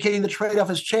evidence indicating the trade-off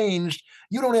has changed.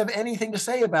 You don't have anything to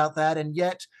say about that. And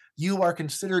yet you are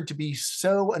considered to be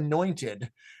so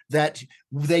anointed that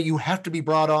you have to be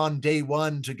brought on day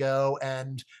one to go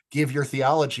and give your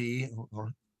theology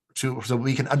so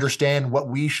we can understand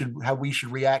how we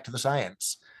should react to the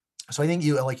science. So I think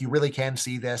you really can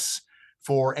see this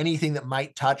for anything that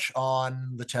might touch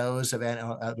on the toes of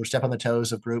or step on the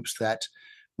toes of groups that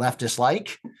leftists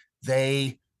like.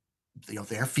 Their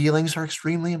feelings are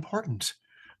extremely important.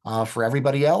 For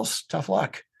everybody else, tough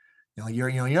luck.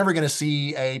 You're never going to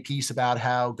see a piece about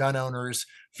how gun owners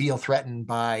feel threatened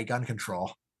by gun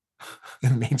control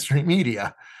in mainstream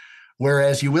media,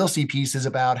 whereas you will see pieces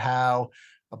about how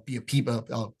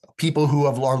people who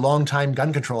are longtime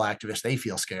gun control activists, they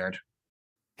feel scared.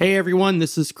 Hey everyone,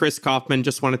 this is Chris Kaufman.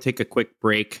 Just want to take a quick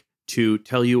break to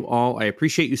tell you all I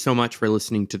appreciate you so much for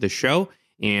listening to the show.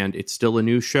 and it's still a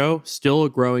new show, still a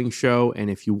growing show. And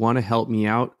if you want to help me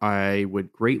out, I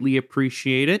would greatly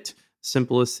appreciate it.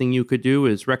 Simplest thing you could do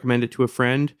is recommend it to a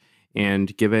friend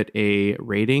and give it a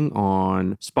rating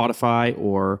on Spotify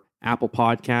or Apple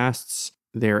Podcasts.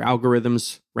 Their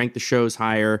algorithms rank the shows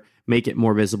higher, make it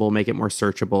more visible, make it more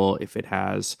searchable if it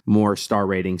has more star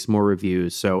ratings, more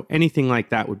reviews. So anything like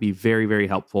that would be very, very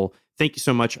helpful. Thank you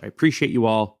so much. I appreciate you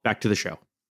all. Back to the show.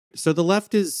 So the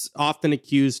left is often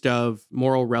accused of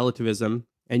moral relativism,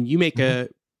 and you make a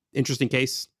interesting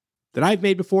case that I've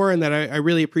made before and that I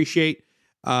really appreciate,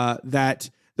 that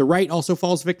the right also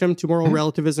falls victim to moral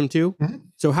relativism too.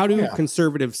 So how do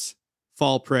conservatives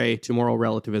fall prey to moral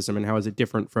relativism, and how is it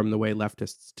different from the way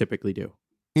leftists typically do?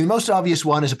 The most obvious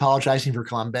one is apologizing for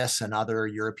Columbus and other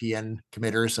European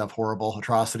committers of horrible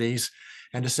atrocities,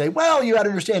 and to say, well, you got to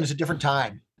understand, it's a different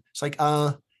time. It's like,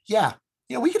 yeah,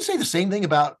 we can say the same thing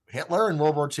about Hitler in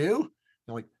World War II.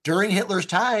 Like during Hitler's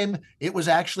time, it was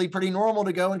actually pretty normal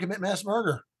to go and commit mass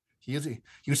murder. You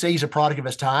would say he's a product of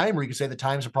his time, or you could say the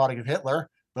time's a product of Hitler.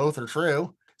 Both are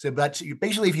true. So, but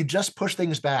basically, if you just push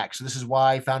things back, so this is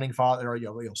why founding father,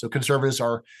 so conservatives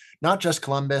are not just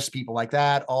Columbus, people like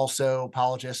that, also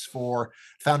apologists for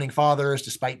founding fathers,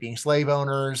 despite being slave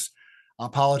owners,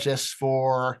 apologists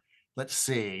for, let's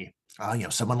see,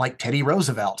 someone like Teddy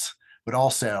Roosevelt would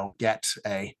also get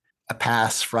a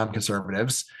pass from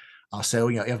conservatives.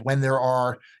 So, when there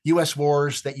are U.S.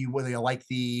 wars that like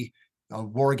the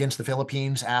war against the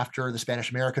Philippines after the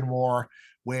Spanish-American War,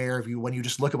 where when you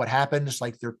just look at what happened, it's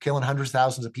like they're killing hundreds of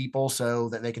thousands of people so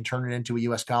that they can turn it into a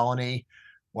U.S. colony.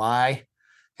 Why?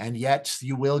 And yet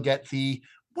you will get you've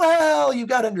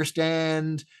got to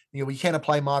understand, we can't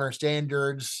apply modern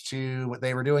standards to what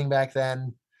they were doing back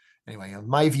then. Anyway,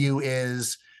 my view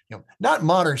is, not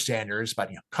modern standards, but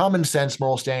common sense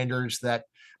moral standards that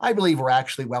I believe were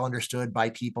actually well understood by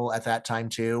people at that time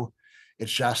too.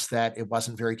 It's just that it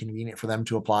wasn't very convenient for them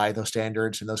to apply those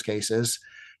standards in those cases.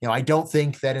 I don't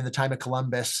think that in the time of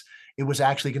Columbus, it was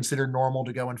actually considered normal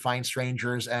to go and find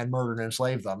strangers and murder and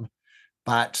enslave them.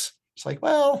 But it's like,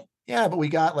 well, yeah, but we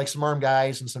got like some armed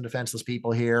guys and some defenseless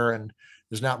people here, and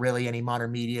there's not really any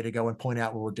modern media to go and point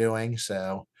out what we're doing.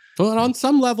 So, well, and on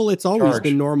some level, it's always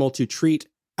been normal to treat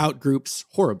out groups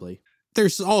horribly.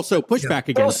 There's also pushback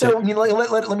against it.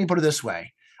 Let me put it this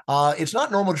way. It's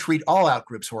not normal to treat all out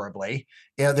groups horribly.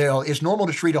 It's normal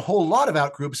to treat a whole lot of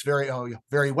out groups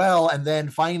very well, and then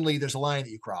finally there's a line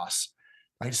that you cross,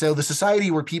 right? So the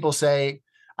society where people say,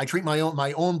 "I treat my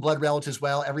own blood relatives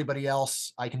well, everybody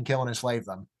else I can kill and enslave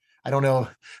them." I don't know.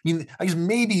 I guess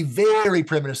maybe very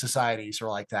primitive societies are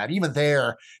like that. Even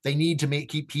there, they need to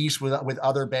keep peace with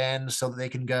other bands so that they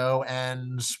can go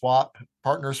and swap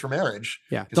partners for marriage.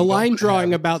 Yeah, the line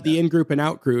drawing about the in group and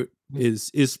out group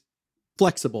is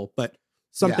flexible, but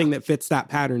something that fits that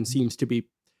pattern seems to be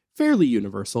fairly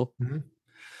universal.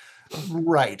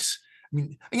 Right.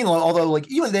 Although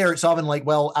even there, it's often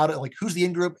who's the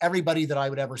in group? Everybody that I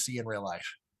would ever see in real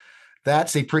life.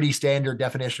 That's a pretty standard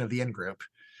definition of the in group.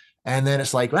 And then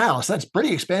it's like, wow, so that's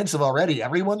pretty expensive already.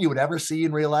 Everyone you would ever see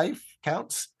in real life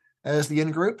counts as the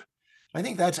in group. I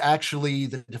think that's actually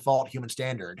the default human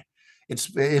standard.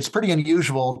 It's pretty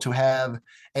unusual to have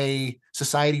a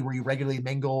society where you regularly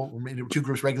mingle, two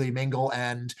groups regularly mingle,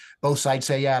 and both sides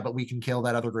say, yeah, but we can kill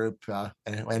that other group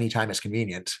anytime it's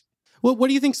convenient. Well, what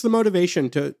do you think's the motivation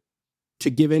to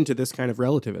give into this kind of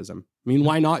relativism? I mean,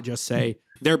 why not just say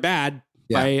they're bad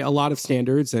by a lot of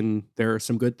standards, and there are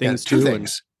some good things too?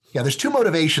 There's two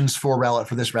motivations for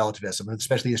this relativism,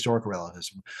 especially historical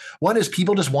relativism. One is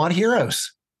people just want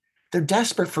heroes. They're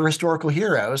desperate for historical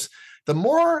heroes. The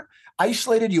more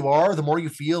isolated you are, the more you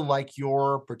feel like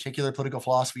your particular political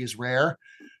philosophy is rare,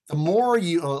 the more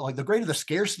the greater the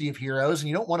scarcity of heroes, and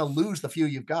you don't want to lose the few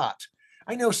you've got.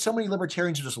 I know so many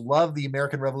libertarians who just love the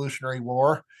American Revolutionary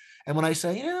War. And when I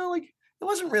say, it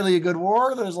wasn't really a good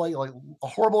war, there's like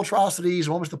horrible atrocities.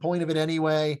 What was the point of it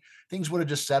anyway? Things would have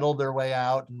just settled their way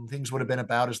out, and things would have been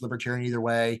about as libertarian either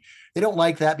way. They don't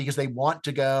like that because they want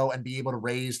to go and be able to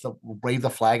wave the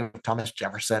flag of Thomas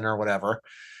Jefferson or whatever.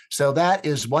 So that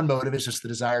is one motive, is just the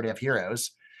desire to have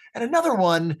heroes. And another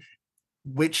one,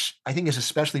 which I think is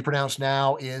especially pronounced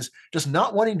now, is just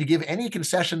not wanting to give any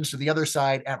concessions to the other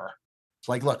side ever. It's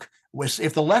like, look,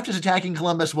 if the left is attacking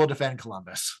Columbus, we'll defend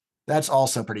Columbus. That's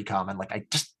also pretty common. I'm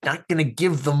just not going to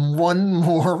give them one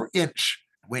more inch,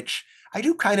 which I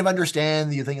do kind of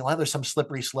understand. You think, there's some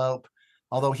slippery slope.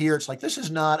 Although here it's like, this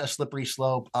is not a slippery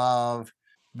slope of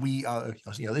it's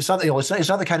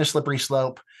not the kind of slippery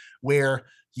slope where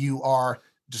you are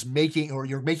just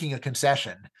you're making a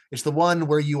concession. It's the one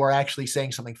where you are actually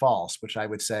saying something false, which I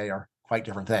would say are quite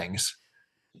different things.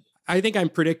 I think I'm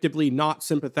predictably not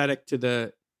sympathetic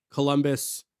to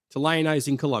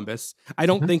lionizing Columbus. I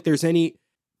don't think there's any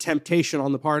temptation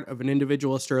on the part of an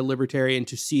individualist or a libertarian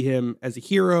to see him as a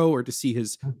hero or to see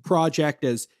his project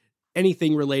as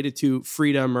anything related to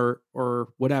freedom or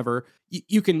whatever.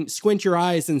 You can squint your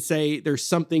eyes and say there's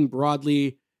something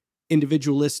broadly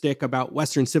individualistic about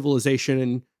Western civilization,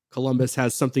 and Columbus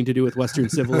has something to do with Western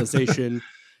civilization.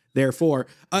 Therefore,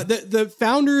 the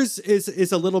founders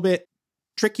is a little bit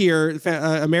trickier,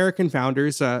 American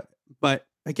founders. But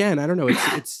again, I don't know.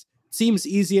 It seems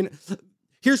easy. And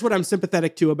here's what I'm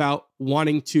sympathetic to about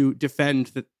wanting to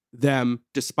defend them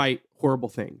despite horrible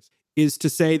things is to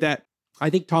say that I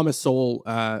think Thomas Sowell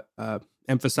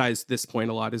emphasized this point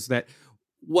a lot, is that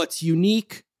what's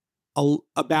unique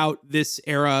about this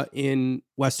era in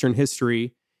Western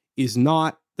history is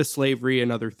not the slavery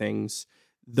and other things.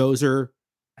 Those are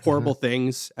horrible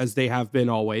things, as they have been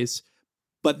always,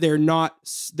 but they're not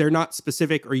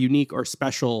specific or unique or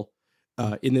special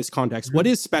in this context. What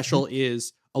is special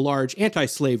is a large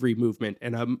anti-slavery movement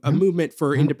and a movement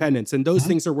for independence, and those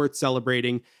things are worth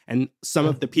celebrating. And some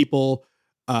of the people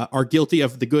are guilty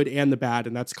of the good and the bad,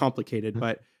 and that's complicated,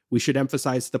 but we should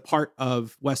emphasize the part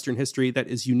of Western history that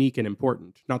is unique and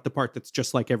important, not the part that's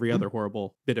just like every other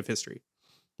horrible bit of history.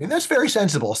 And that's very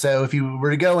sensible. So if you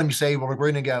were to go and say, well,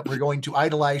 we're going to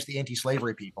idolize the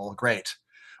anti-slavery people, great,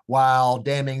 while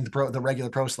damning the regular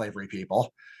pro-slavery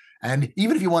people. And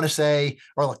even if you want to say,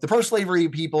 or look, the pro-slavery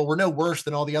people were no worse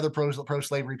than all the other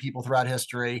pro-slavery people throughout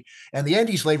history, and the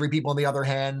anti-slavery people, on the other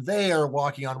hand, they are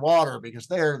walking on water because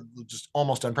they're just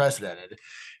almost unprecedented.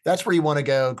 That's where you want to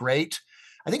go, great.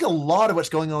 I think a lot of what's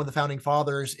going on with the founding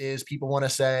fathers is people want to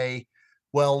say,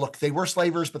 well, look, they were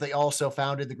slavers, but they also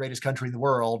founded the greatest country in the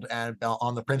world and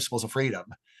on the principles of freedom.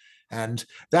 And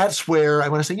that's where I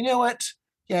want to say, you know what?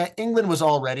 Yeah, England was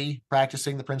already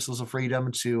practicing the principles of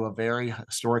freedom to a very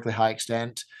historically high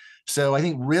extent. So I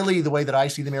think really the way that I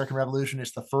see the American Revolution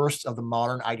is the first of the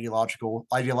modern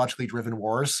ideologically driven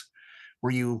wars,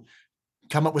 where you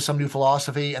come up with some new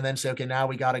philosophy and then say, okay, now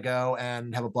we got to go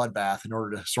and have a bloodbath in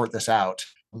order to sort this out.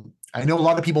 I know a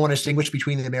lot of people want to distinguish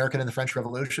between the American and the French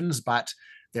revolutions, but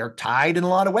they're tied in a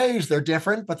lot of ways. They're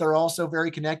different, but they're also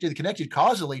very connected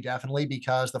causally, definitely,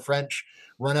 because the French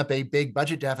run up a big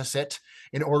budget deficit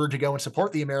in order to go and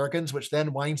support the Americans, which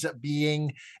then winds up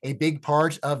being a big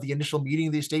part of the initial meeting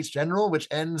of the States General, which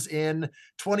ends in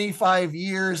 25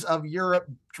 years of Europe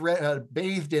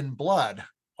bathed in blood.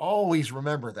 Always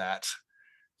remember that.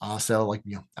 So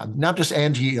not just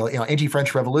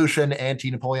anti-French Revolution,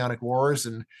 anti-Napoleonic Wars.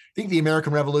 And I think the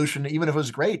American Revolution, even if it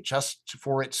was great, just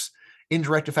for its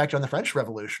indirect effect on the French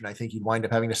Revolution, I think you'd wind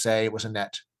up having to say it was a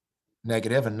net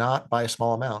negative and not by a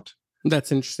small amount.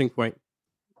 That's an interesting point.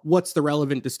 What's the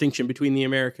relevant distinction between the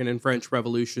American and French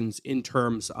revolutions in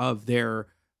terms of their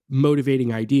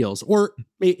motivating ideals? Or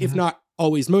if not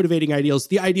always motivating ideals,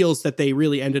 the ideals that they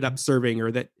really ended up serving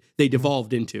or that they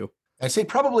devolved into? I'd say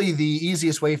probably the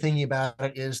easiest way of thinking about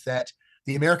it is that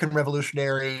the American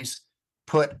revolutionaries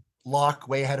put Locke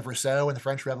way ahead of Rousseau, and the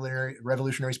French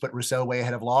revolutionaries put Rousseau way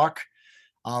ahead of Locke.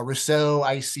 Rousseau,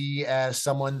 I see as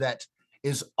someone that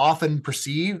is often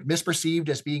misperceived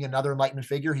as being another Enlightenment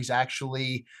figure. He's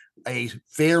actually a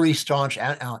very staunch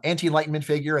anti-Enlightenment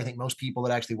figure. I think most people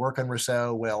that actually work on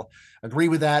Rousseau will agree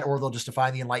with that, or they'll just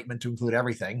define the Enlightenment to include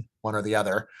everything, one or the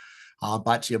other.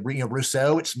 But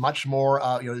Rousseau, it's much more,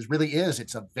 it really is.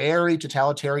 It's a very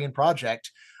totalitarian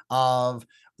project of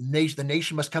the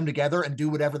nation must come together and do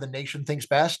whatever the nation thinks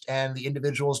best, and the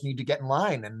individuals need to get in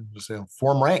line and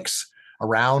form ranks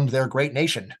around their great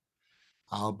nation.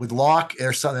 With Locke,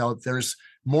 there's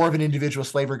more of an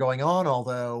individualist flavor going on,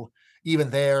 although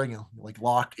even there, like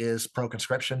Locke is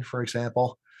pro-conscription, for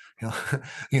example.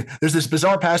 There's this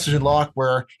bizarre passage in Locke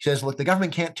where he says, look, the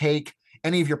government can't take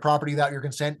any of your property without your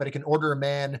consent, but it can order a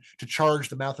man to charge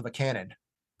the mouth of a cannon.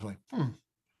 I was like,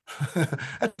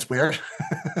 that's weird.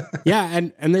 Yeah,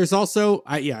 and there's also,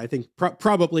 I think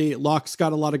probably Locke's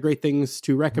got a lot of great things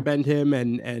to recommend him,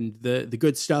 and the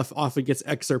good stuff often gets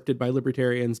excerpted by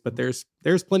libertarians, but there's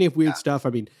plenty of weird stuff. I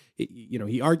mean,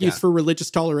 he argues for religious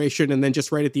toleration, and then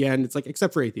just right at the end, it's like,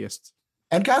 except for atheists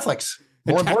and Catholics.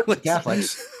 More important,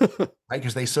 Catholics, right?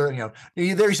 Because they serve,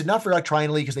 there he said not for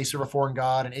doctrinally because they serve a foreign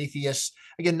god, and atheists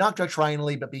again not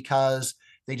doctrinally, but because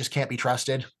they just can't be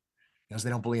trusted because they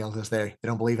don't believe they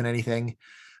don't believe in anything.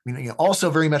 I mean,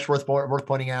 also very much worth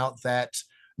pointing out that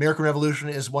American Revolution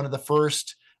is one of the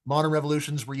first modern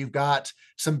revolutions where you've got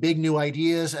some big new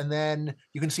ideas, and then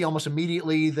you can see almost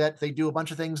immediately that they do a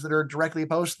bunch of things that are directly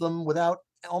opposed to them without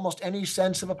almost any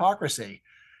sense of hypocrisy.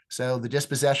 So the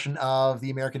dispossession of the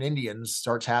American Indians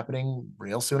starts happening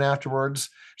real soon afterwards.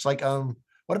 It's like,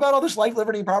 what about all this life,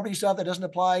 liberty, and property stuff that doesn't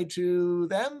apply to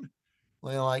them?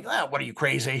 Well, you're like, what are you,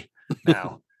 crazy?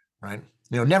 No, right?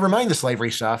 Never mind the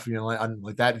slavery stuff.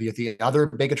 Like that. The other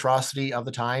big atrocity of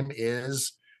the time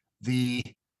is the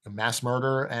mass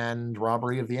murder and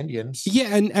robbery of the Indians.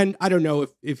 Yeah, and I don't know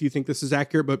if you think this is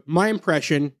accurate, but my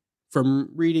impression from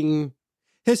reading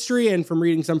history and from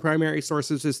reading some primary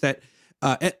sources is that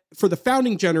for the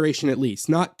founding generation, at least,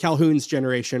 not Calhoun's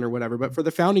generation or whatever, but for the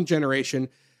founding generation,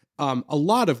 a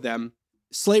lot of them,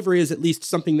 slavery is at least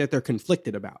something that they're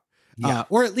conflicted about.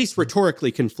 Or at least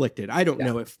rhetorically conflicted. I don't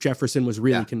know if Jefferson was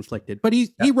really conflicted, but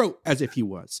he wrote as if he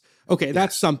was. Okay,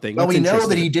 that's something. Well, that's we know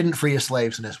that he didn't free his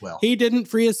slaves in his will. He didn't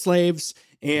free his slaves,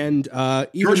 and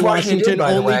even Washington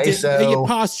only did it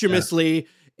posthumously,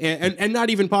 and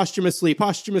not even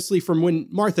posthumously from when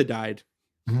Martha died.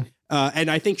 Mm-hmm. And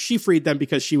I think she freed them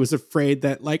because she was afraid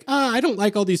that, like, I don't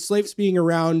like all these slaves being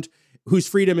around whose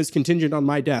freedom is contingent on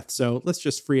my death, so let's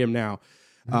just free him now.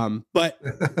 But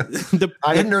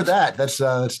I hadn't heard that.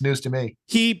 That's news to me.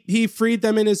 He freed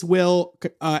them in his will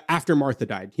after Martha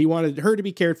died. He wanted her to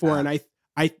be cared for, and I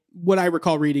what I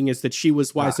recall reading is that she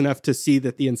was wise enough to see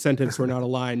that the incentives were not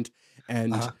aligned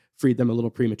and freed them a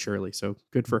little prematurely. So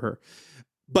good for her.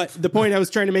 But the point I was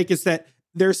trying to make is that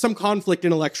there's some conflict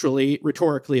intellectually,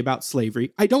 rhetorically about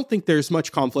slavery. I don't think there's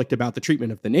much conflict about the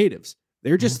treatment of the natives.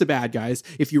 They're just the bad guys.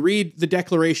 If you read the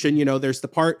Declaration, there's the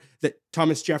part that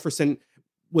Thomas Jefferson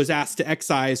was asked to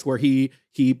excise where he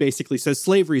basically says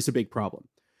slavery is a big problem.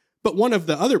 But one of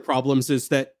the other problems is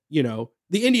that,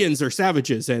 the Indians are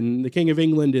savages and the King of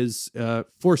England is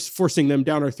forcing them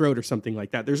down our throat or something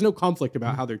like that. There's no conflict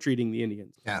about how they're treating the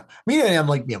Indians. Yeah. I mean, I'm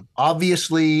like,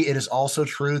 obviously it is also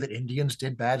true that Indians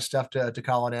did bad stuff to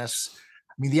colonists.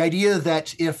 I mean, the idea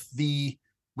that if the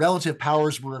relative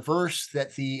powers were reversed,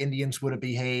 that the Indians would have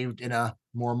behaved in a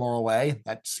more moral way,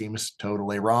 that seems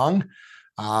totally wrong.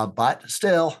 But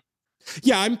still.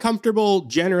 Yeah, I'm comfortable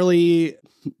generally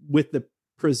with the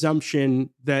presumption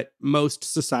that most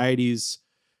societies'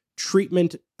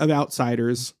 treatment of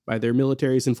outsiders by their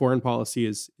militaries and foreign policy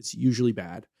is usually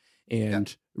bad.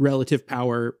 And relative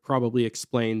power probably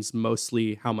explains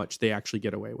mostly how much they actually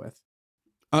get away with.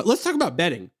 Let's talk about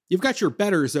betting. You've got your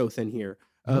better's oath in here.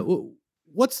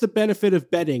 What's the benefit of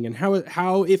betting, and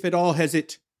how, if at all, has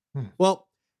it, well,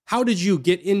 how did you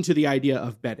get into the idea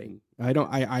of betting?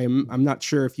 I'm not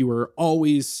sure if you were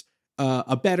always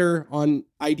a bettor on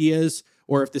ideas,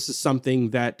 or if this is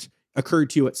something that occurred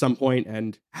to you at some point,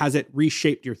 and has it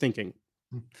reshaped your thinking?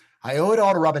 I owe it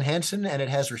all to Robin Hanson, and it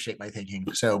has reshaped my thinking.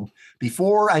 So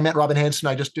before I met Robin Hanson,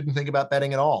 I just didn't think about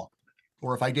betting at all.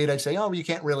 Or if I did, I'd say, you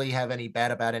can't really have any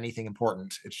bet about anything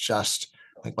important. It's just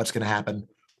like what's going to happen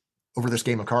over this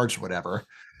game of cards or whatever.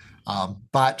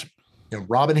 But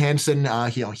Robin Hanson,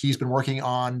 he's been working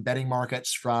on betting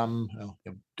markets from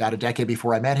about a decade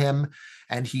before I met him,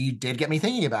 and he did get me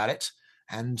thinking about it.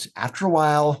 And after a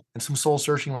while, and some soul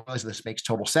searching, I realized this makes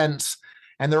total sense.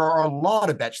 And there are a lot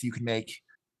of bets that you can make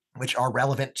which are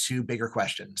relevant to bigger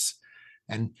questions.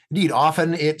 And indeed,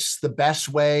 often it's the best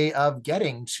way of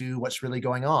getting to what's really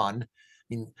going on. I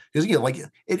mean, because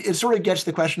it sort of gets to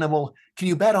the question of, well, can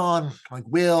you bet on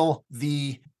will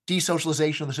the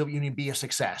desocialization of the Soviet Union be a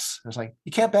success? And it's like,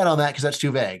 you can't bet on that because that's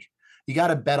too vague. You got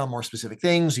to bet on more specific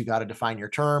things. You got to define your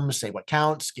terms, say what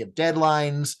counts, give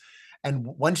deadlines. And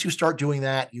once you start doing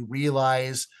that, you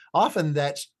realize often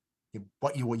that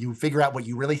what you figure out what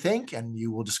you really think, and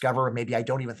you will discover maybe I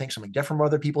don't even think something different from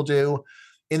other people do.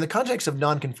 In the context of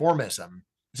nonconformism,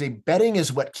 say betting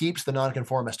is what keeps the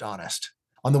nonconformist honest.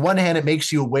 On the one hand, it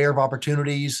makes you aware of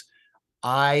opportunities.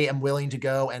 I am willing to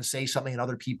go and say something that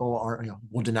other people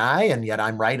will deny, and yet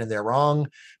I'm right and they're wrong.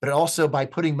 But it also, by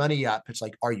putting money up, it's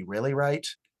like, are you really right?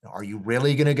 Are you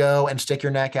really going to go and stick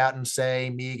your neck out and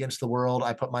say, me against the world,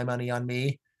 I put my money on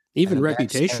me? Even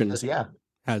reputation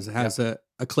has a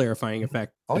clarifying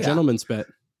effect. A gentleman's bet.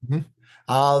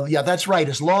 Mm-hmm. That's right.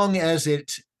 As long as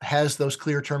it has those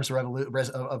clear terms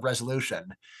of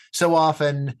resolution. So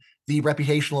often the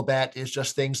reputational bet is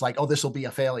just things like, this will be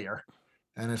a failure.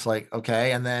 And it's like,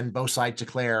 okay. And then both sides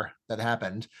declare that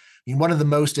happened. I mean, one of the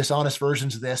most dishonest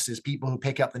versions of this is people who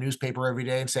pick up the newspaper every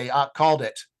day and say, called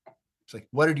it. It's like,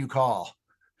 what did you call?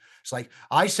 It's like,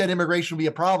 I said immigration would be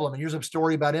a problem, and here's a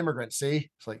story about immigrants. See,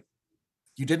 it's like,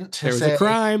 you didn't say a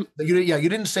crime. You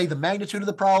didn't say the magnitude of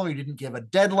the problem. You didn't give a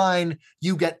deadline.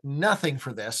 You get nothing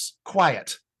for this.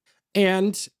 Quiet.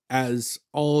 And as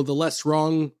all the less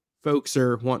wrong folks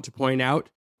want to point out,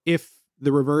 if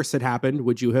the reverse had happened,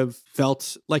 would you have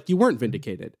felt like you weren't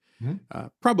vindicated? Mm-hmm.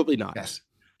 Probably not. Yes.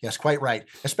 Yes, quite right.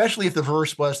 Especially if the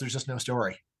verse was, there's just no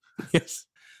story. Yes.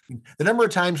 The number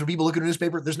of times when people look at a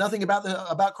newspaper, there's nothing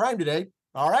about crime today.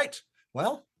 All right.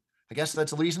 Well, I guess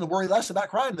that's a reason to worry less about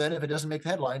crime then if it doesn't make the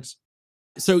headlines.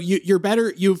 So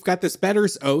you've got this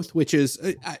better's oath, which is,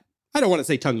 I don't want to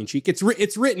say tongue in cheek.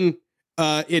 It's written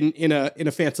in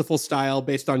a fanciful style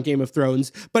based on Game of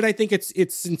Thrones, but I think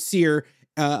it's sincere,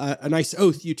 a nice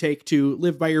oath you take to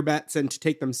live by your bets and to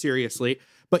take them seriously.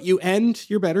 But you end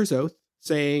your better's oath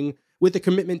saying, with a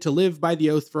commitment to live by the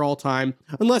oath for all time,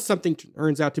 unless something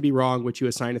turns out to be wrong, which you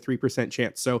assign a 3%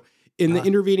 chance. So in the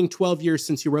intervening 12 years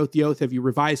since you wrote the oath, have you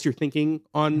revised your thinking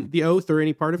on the oath or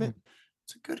any part of it?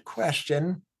 It's a good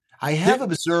question. I have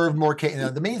observed more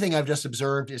cases. The main thing I've just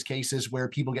observed is cases where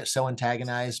people get so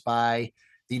antagonized by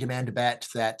the demand to bet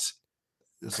that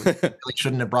really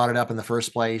shouldn't have brought it up in the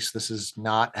first place. This is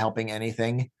not helping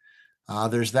anything.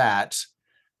 There's that.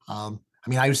 I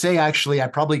mean, I would say actually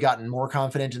I've probably gotten more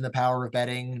confident in the power of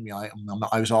betting. You know,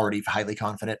 I was already highly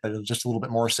confident, but it was just a little bit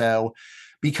more so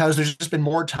because there's just been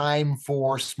more time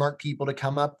for smart people to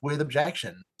come up with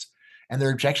objections, and their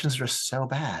objections are so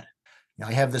bad. You know,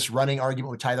 I have this running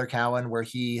argument with Tyler Cowan where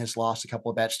he has lost a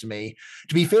couple of bets to me.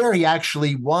 To be fair, he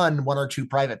actually won one or two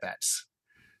private bets,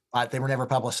 but they were never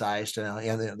publicized,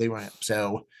 and they weren't.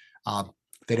 So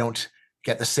they don't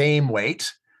get the same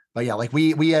weight. But yeah, like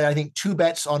we had, I think, 2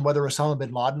 bets on whether Osama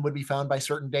bin Laden would be found by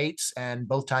certain dates, and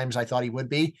both times I thought he would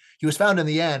be. He was found in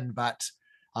the end, but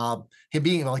him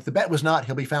being like the bet was not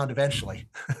he'll be found eventually.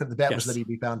 The bet was that he'd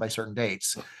be found by certain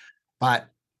dates. But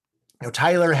you know,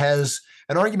 Tyler has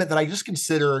an argument that I just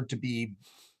consider to be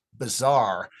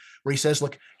bizarre, where he says,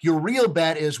 "Look, your real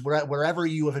bet is wherever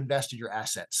you have invested your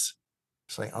assets."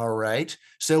 It's like, all right,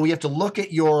 so we have to look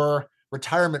at your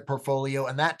retirement portfolio,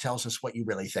 and that tells us what you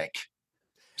really think.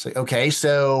 It's like, okay,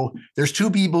 so there's 2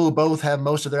 people who both have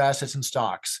most of their assets in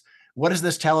stocks. What does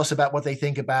this tell us about what they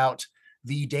think about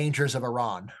the dangers of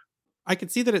Iran? I can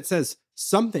see that it says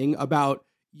something about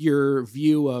your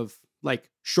view of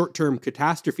like short-term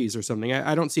catastrophes or something.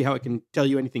 I don't see how it can tell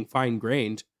you anything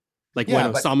fine-grained, like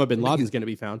when Osama bin Laden's going to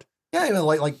be found. Yeah,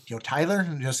 like you know, Tyler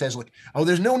just says, like, oh,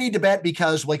 there's no need to bet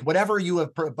because like whatever you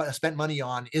have spent money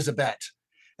on is a bet.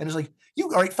 And it's like, all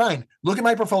right, fine. Look at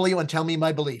my portfolio and tell me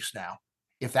my beliefs now.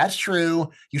 If that's true,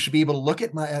 you should be able to look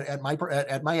at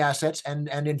my assets and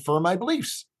infer my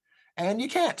beliefs, and you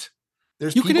can't.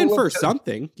 You can infer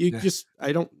something.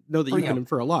 I don't know that you can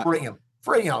infer a lot.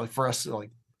 For us,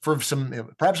 like for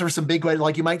some, perhaps for some big,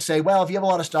 like you might say, well, if you have a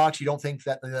lot of stocks, you don't think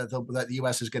that the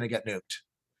U.S. is going to get nuked.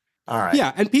 All right.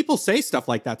 Yeah, and people say stuff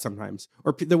like that sometimes,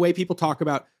 or the way people talk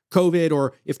about COVID,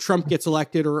 or if Trump gets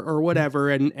elected, or whatever,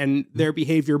 and their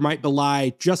behavior might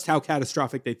belie just how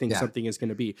catastrophic they think something is going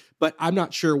to be. But I'm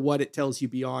not sure what it tells you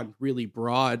beyond really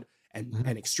broad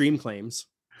and extreme claims.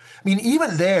 I mean,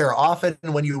 even there, often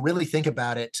when you really think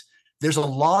about it, there's a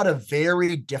lot of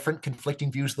very different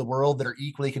conflicting views of the world that are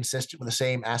equally consistent with the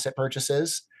same asset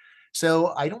purchases.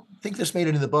 So I don't think this made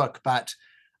it in the book, but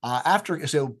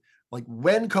like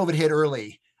when COVID hit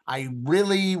early, I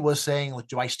really was saying, like,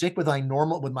 do I stick with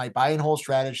my buy and hold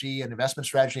strategy and investment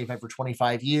strategy I've had for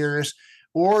 25 years?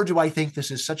 Or do I think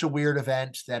this is such a weird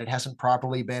event that it hasn't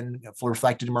properly been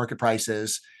reflected in market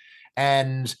prices?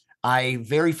 And I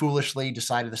very foolishly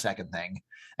decided the second thing.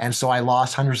 And so I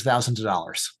lost hundreds of thousands of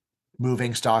dollars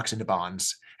moving stocks into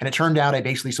bonds. And it turned out I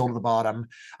basically sold at the bottom.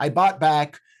 I bought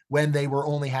back when they were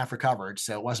only half recovered.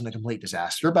 So it wasn't a complete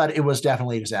disaster, but it was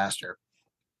definitely a disaster.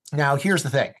 Now, here's the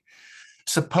thing.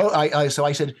 I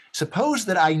said, suppose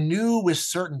that I knew with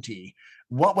certainty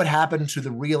what would happen to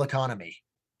the real economy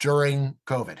during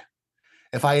COVID.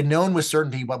 If I had known with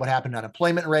certainty what would happen to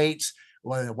unemployment rates,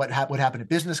 what would happen to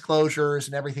business closures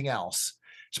and everything else,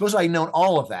 suppose I had known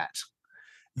all of that,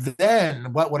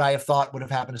 then what would I have thought would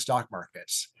have happened to stock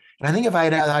markets? And I think if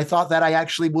I thought that, I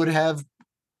actually would have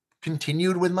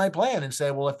continued with my plan and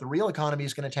say, well, if the real economy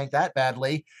is going to tank that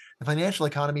badly, the financial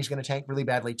economy is going to tank really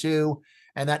badly too.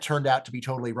 And that turned out to be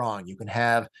totally wrong. You can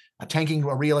have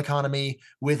a real economy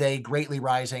with a greatly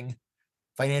rising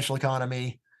financial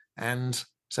economy. And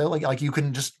so like you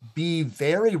can just be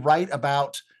very right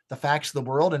about the facts of the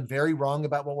world and very wrong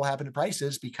about what will happen to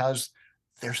prices because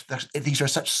these are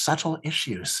such subtle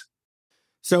issues.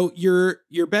 So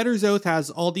your better's oath has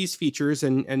all these features,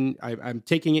 and I'm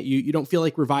taking it you don't feel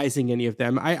like revising any of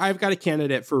them. I've got a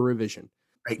candidate for revision.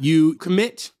 Right. You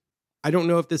commit. I don't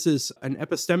know if this is an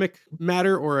epistemic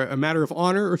matter or a matter of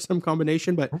honor or some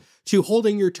combination, but to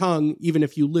holding your tongue even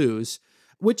if you lose,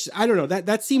 which I don't know,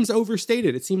 that seems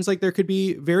overstated. It seems like there could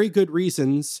be very good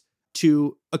reasons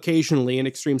to occasionally, in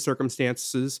extreme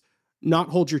circumstances, not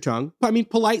hold your tongue. I mean,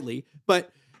 politely,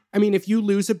 but I mean, if you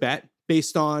lose a bet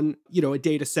based on, a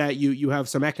data set. You have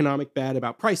some economic bet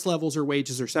about price levels or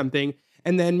wages or something.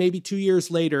 And then maybe 2 years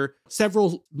later,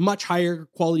 several much higher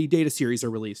quality data series are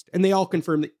released, and they all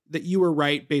confirm that you were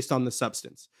right based on the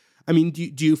substance. I mean,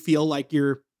 do you feel like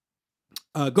you're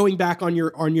going back on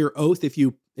your oath if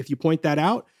you point that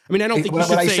out? I mean, I don't think you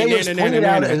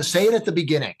should say it at the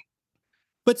beginning.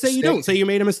 But say you don't. Say you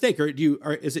made a mistake, or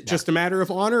is it just a matter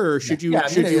of honor, or should you?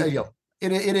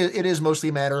 It is mostly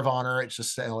a matter of honor. It's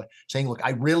just saying, look,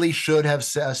 I really should have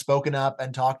spoken up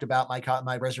and talked about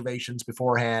my reservations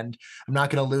beforehand. I'm not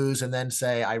going to lose and then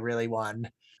say I really won. I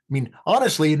mean,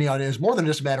 honestly, it is more than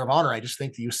just a matter of honor. I just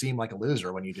think that you seem like a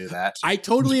loser when you do that. I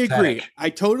totally agree.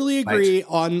 Right.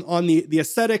 on the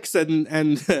aesthetics and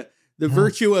the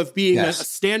virtue of being a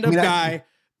stand-up guy.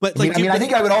 But I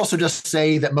think I would also just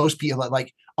say that most people,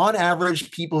 like on average,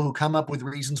 people who come up with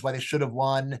reasons why they should have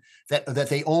won that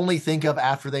they only think of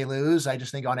after they lose. I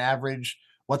just think on average,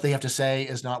 what they have to say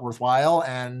is not worthwhile.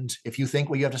 And if you think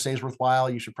what you have to say is worthwhile,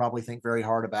 you should probably think very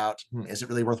hard about, is it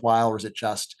really worthwhile, or is it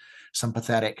just some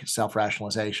pathetic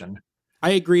self-rationalization? I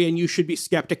agree, and you should be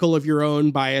skeptical of your own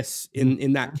bias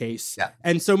in that case. Yeah.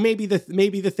 And so maybe the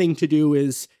thing to do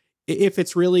is, if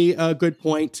it's really a good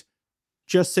point,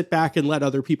 just sit back and let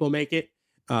other people make it.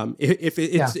 If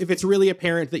it's really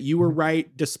apparent that you were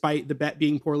right, despite the bet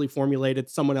being poorly formulated,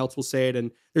 someone else will say it,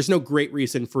 and there's no great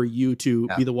reason for you to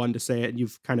be the one to say it. And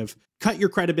you've kind of cut your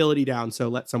credibility down, so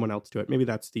let someone else do it. Maybe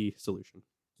that's the solution.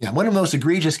 Yeah, one of the most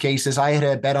egregious cases, I had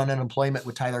a bet on unemployment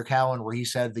with Tyler Cowen, where he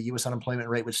said the U.S. unemployment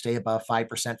rate would stay above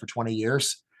 5% for 20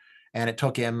 years, and it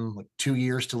took him 2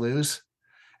 years to lose.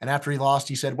 And after he lost,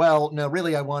 he said, "Well, no,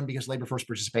 really, I won because labor force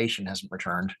participation hasn't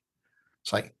returned."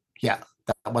 It's like, yeah,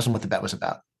 that wasn't what the bet was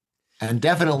about. And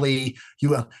definitely,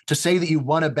 to say that you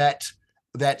won a bet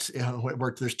that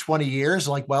where there's 20 years,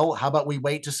 like, well, how about we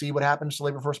wait to see what happens to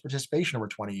labor force participation over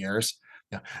 20 years?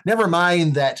 Never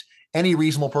mind that any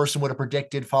reasonable person would have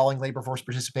predicted falling labor force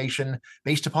participation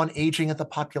based upon aging of the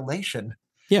population.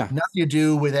 Yeah. Nothing to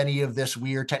do with any of this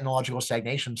weird technological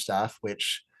stagnation stuff,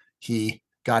 which he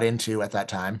got into at that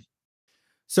time.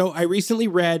 So I recently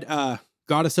read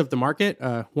Goddess of the Market,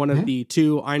 one of the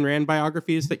two Ayn Rand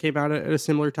biographies that came out at a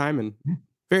similar time, and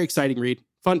very exciting read,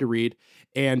 fun to read.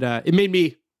 And it made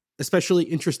me especially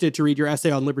interested to read your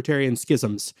essay on libertarian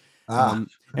schisms. And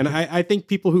I think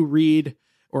people who read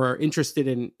or are interested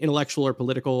in intellectual or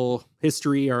political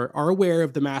history are aware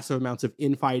of the massive amounts of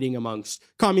infighting amongst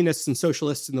communists and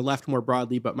socialists and the left more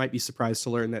broadly, but might be surprised to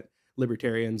learn that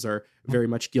libertarians are very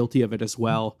much guilty of it as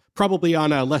well, probably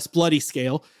on a less bloody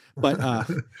scale. But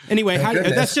anyway,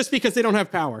 that's just because they don't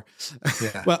have power.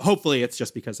 Yeah. Well, hopefully it's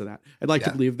just because of that. I'd like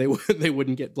to believe they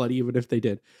wouldn't get bloody even if they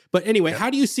did. But anyway, how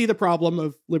do you see the problem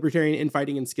of libertarian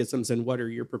infighting and schisms, and what are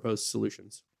your proposed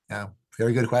solutions? Yeah,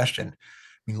 very good question.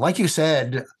 I mean, like you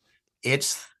said,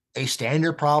 it's a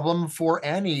standard problem for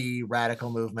any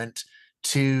radical movement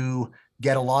to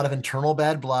get a lot of internal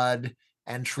bad blood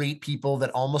and treat people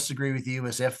that almost agree with you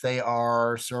as if they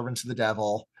are servants of the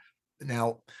devil.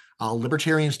 Now,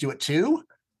 libertarians do it too.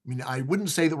 I mean, I wouldn't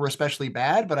say that we're especially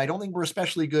bad, but I don't think we're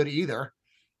especially good either.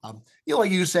 Like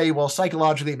you say, well,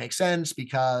 psychologically it makes sense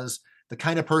because the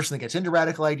kind of person that gets into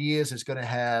radical ideas is going to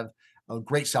have a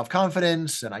great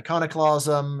self-confidence and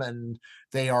iconoclasm, and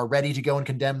they are ready to go and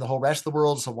condemn the whole rest of the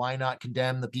world. So why not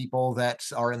condemn the people that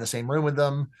are in the same room with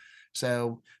them?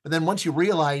 So, but then once you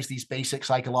realize these basic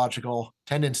psychological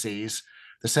tendencies,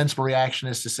 the sensible reaction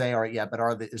is to say, all right, yeah,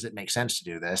 but does it make sense to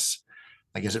do this?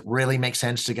 Like, does it really make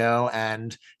sense to go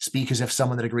and speak as if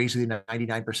someone that agrees with you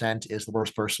 99% is the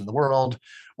worst person in the world,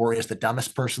 or is the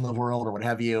dumbest person in the world, or what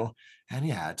have you? And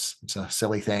yeah, it's a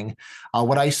silly thing.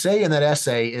 What I say in that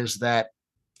essay is that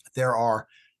there are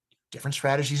different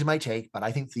strategies you might take, but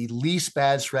I think the least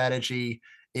bad strategy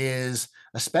is,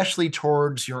 especially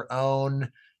towards your own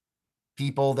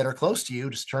people that are close to you,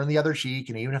 just turn the other cheek.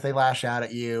 And even if they lash out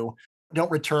at you,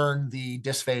 don't return the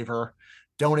disfavor.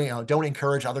 Don't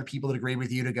encourage other people that agree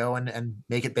with you to go and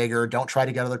make it bigger. Don't try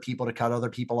to get other people to cut other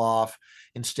people off.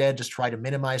 Instead, just try to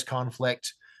minimize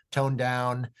conflict, tone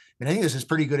down. I think this is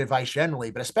pretty good advice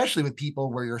generally, but especially with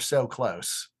people where you're so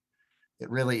close. It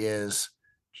really is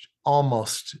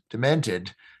almost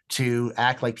demented to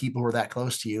act like people who are that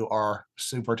close to you are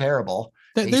super terrible.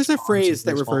 There's a phrase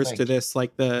that refers to this,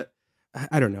 like the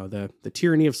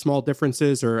tyranny of small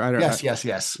differences, or I don't know.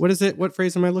 Yes. What is it? What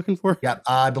phrase am I looking for? Yeah,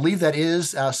 I believe that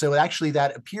is. So actually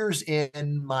that appears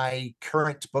in my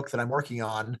current book that I'm working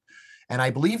on. And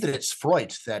I believe that it's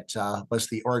Freud that was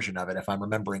the origin of it, if I'm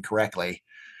remembering correctly.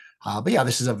 But yeah,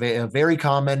 this is a very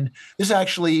common, this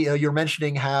actually, you're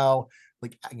mentioning how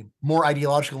like more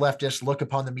ideological leftists look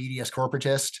upon the media as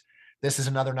corporatist. this is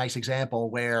another nice example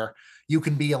where you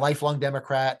can be a lifelong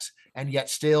Democrat, and yet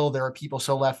still there are people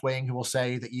so left-wing who will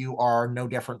say that you are no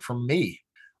different from me.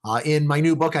 In my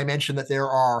new book, I mentioned that there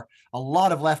are a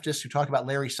lot of leftists who talk about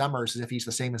Larry Summers as if he's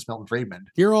the same as Milton Friedman.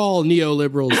 You're all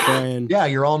neoliberals, Bryan. Yeah,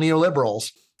 you're all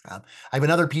neoliberals. I have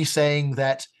another piece saying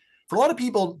that for a lot of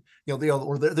people,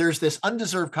 there's this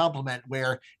undeserved compliment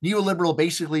where neoliberal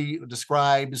basically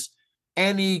describes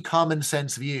any common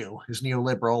sense view is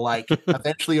neoliberal, like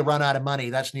eventually you run out of money,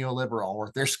 that's neoliberal,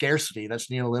 or there's scarcity, that's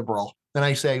neoliberal. Then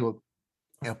I say, well,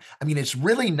 it's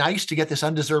really nice to get this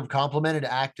undeserved compliment and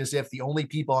to act as if the only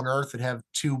people on earth that have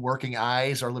two working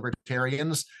eyes are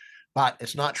libertarians, but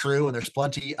it's not true. And there's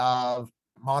plenty of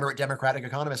moderate Democratic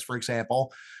economists, for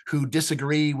example, who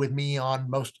disagree with me on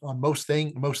most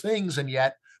things, and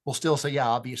yet will still say, yeah,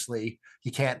 obviously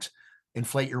you can't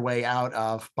inflate your way out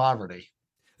of poverty.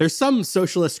 There's some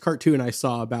socialist cartoon I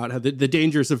saw about how the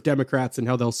dangers of Democrats and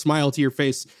how they'll smile to your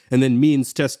face and then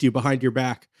means test you behind your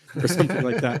back or something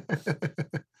like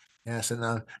that. Yes,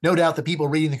 and no doubt the people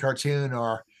reading the cartoon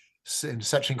are in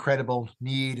such incredible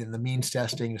need, and the means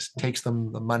testing takes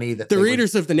them the money that the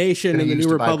readers of The Nation and the New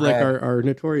Republic are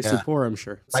notoriously poor, I'm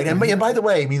sure. Right, and by the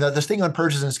way, this thing on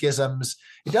purges and schisms,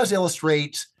 it does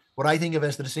illustrate what I think of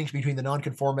as the distinction between the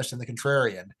nonconformist and the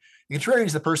contrarian. The contrarian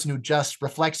is the person who just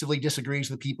reflexively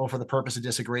disagrees with people for the purpose of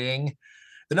disagreeing.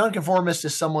 The nonconformist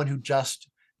is someone who just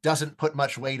doesn't put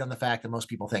much weight on the fact that most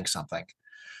people think something.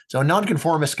 So a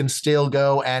nonconformist can still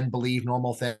go and believe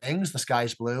normal things. The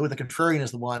sky's blue. The contrarian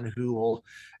is the one who will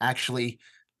actually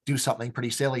do something pretty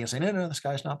silly and say, no, the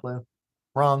sky's not blue.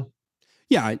 Wrong.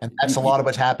 Yeah. And that's a lot of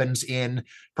what happens in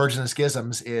purges and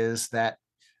schisms, is that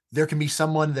there can be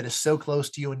someone that is so close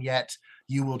to you, and yet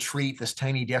you will treat this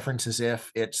tiny difference as if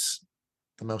it's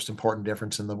the most important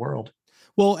difference in the world.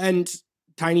 Well, and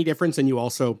tiny difference, and you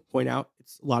also point out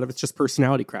a lot of it's just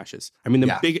personality crashes.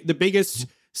 The biggest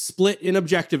split in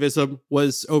objectivism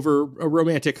was over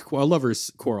a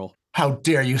lover's quarrel. How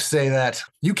dare you say that?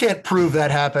 You can't prove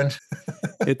that happened.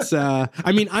 It's,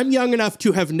 I'm young enough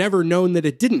to have never known that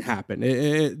it didn't happen.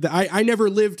 I never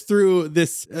lived through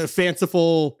this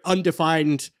fanciful,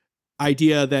 undefined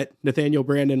idea that Nathaniel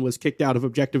Brandon was kicked out of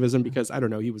objectivism because, I don't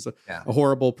know, he was a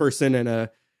horrible person and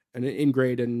an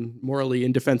ingrate and morally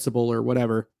indefensible or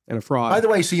whatever, and a fraud. By the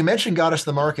way, so you mentioned Goddess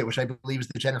the Market, which I believe is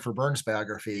the Jennifer Burns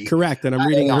biography. Correct, and I'm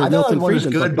reading her. I know Milton one is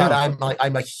Friedman good, but I'm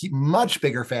a much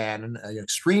bigger fan, an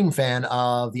extreme fan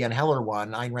of the Ann Heller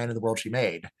one, Ayn Rand and the World She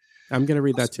Made. I'm going to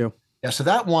read that too. Yeah, so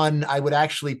that one I would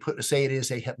actually say it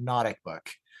is a hypnotic book.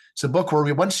 It's a book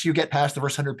where once you get past the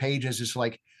first 100 pages, it's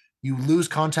like you lose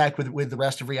contact with the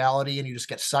rest of reality, and you just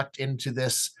get sucked into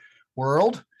this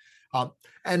world.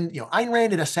 And Ayn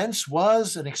Rand, in a sense,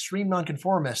 was an extreme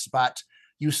nonconformist, but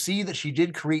you see that she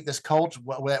did create this cult.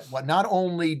 What not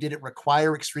only did it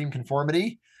require extreme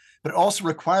conformity, but it also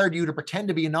required you to pretend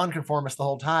to be a nonconformist the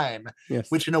whole time,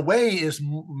 which in a way is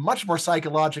much more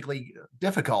psychologically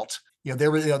difficult.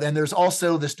 Then there's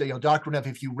also this doctrine of,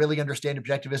 if you really understand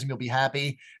objectivism, you'll be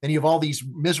happy. Then you have all these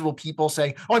miserable people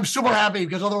saying, oh, I'm super happy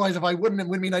because otherwise if I wouldn't, it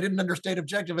would mean I didn't understand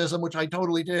objectivism, which I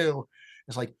totally do.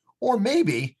 It's like, or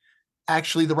maybe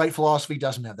actually the right philosophy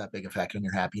doesn't have that big effect on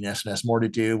your happiness and has more to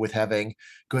do with having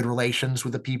good relations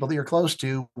with the people that you're close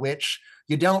to, which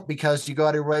you don't because you go out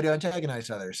of your way to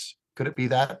antagonize others. Could it be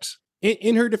that?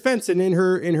 In her defense and in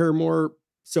her more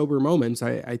sober moments,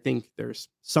 I think there's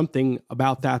something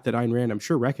about that Ayn Rand, I'm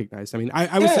sure, recognized.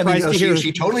 I was surprised to hear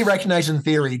she totally recognized in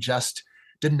theory, just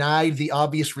denied the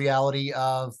obvious reality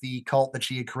of the cult that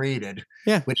she had created,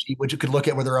 which you could look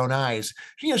at with her own eyes.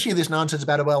 She had this nonsense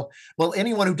about it. Well,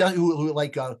 anyone who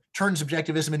turns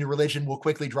objectivism into religion will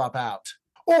quickly drop out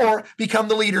or become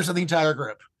the leaders of the entire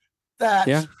group.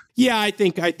 I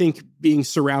think being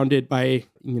surrounded by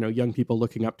young people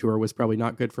looking up to her was probably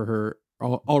not good for her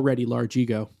already large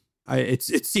ego.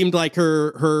 It seemed like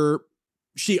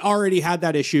she already had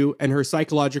that issue, and her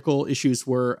psychological issues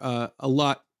were a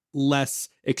lot less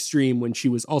extreme when she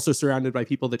was also surrounded by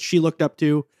people that she looked up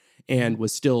to and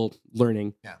was still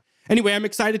learning. Yeah. Anyway, I'm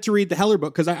excited to read the Heller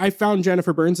book because I found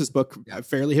Jennifer Burns' book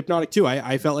fairly hypnotic too.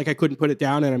 I felt like I couldn't put it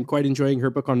down, and I'm quite enjoying her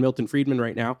book on Milton Friedman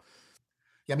right now.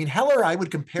 Yeah, Heller, I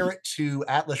would compare it to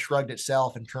Atlas Shrugged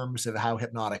itself in terms of how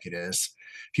hypnotic it is.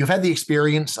 If you've had the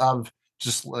experience of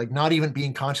just not even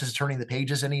being conscious of turning the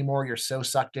pages anymore, you're so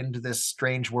sucked into this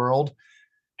strange world.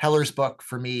 Heller's book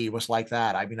for me was like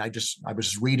that. I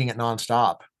was reading it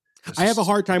nonstop. I have a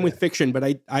hard time with fiction, but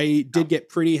I did get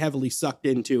pretty heavily sucked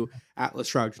into Atlas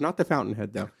Shrugged, not the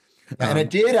Fountainhead though. And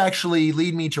it did actually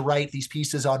lead me to write these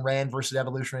pieces on Rand versus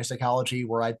evolutionary psychology,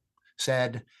 where I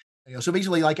said, So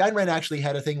basically, like Ayn Rand actually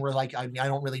had a thing where, like, I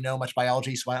don't really know much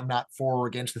biology, so I'm not for or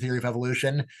against the theory of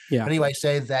evolution. Yeah. But anyway,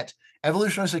 say that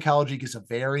evolutionary psychology gives a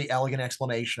very elegant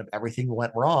explanation of everything that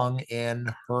went wrong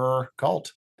in her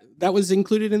cult. That was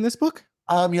included in this book?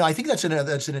 I think that's in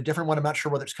a different one. I'm not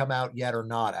sure whether it's come out yet or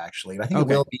not, actually. I think it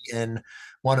Okay. will be in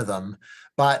one of them.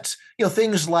 But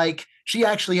things like she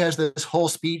actually has this whole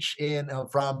speech in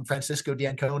from Francisco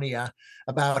d'Anconia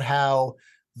about how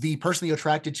the person you're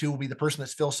attracted to will be the person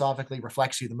that's philosophically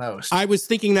reflects you the most. I was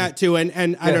thinking that too,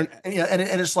 and I don't. And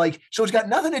it's like, so it's got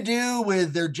nothing to do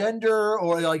with their gender,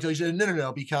 or like he said,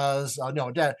 no, because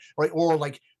no, that, right, or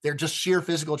like they're just sheer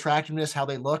physical attractiveness, how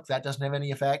they look, that doesn't have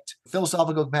any effect.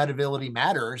 Philosophical compatibility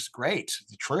matters, great,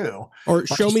 true. Or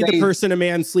show me the person a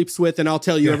man sleeps with, and I'll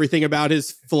tell you everything about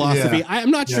his philosophy. Yeah.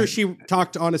 I'm not sure she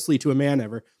talked honestly to a man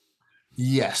ever.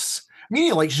 Yes, I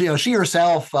mean, like she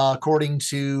herself, according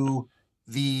to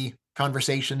the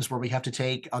conversations where we have to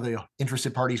take other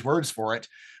interested parties' words for it,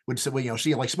 would say,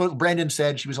 she, like Brandon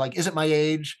said, she was like, "Is it my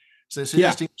age?" So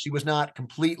suggesting she was not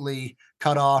completely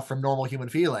cut off from normal human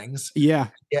feelings. Yeah.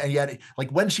 And yet, like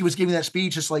when she was giving that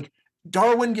speech, it's like,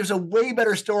 Darwin gives a way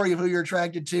better story of who you're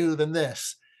attracted to than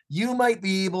this. You might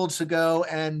be able to go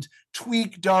and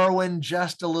tweak Darwin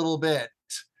just a little bit,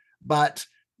 but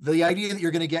the idea that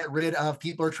you're going to get rid of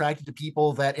people attracted to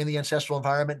people that in the ancestral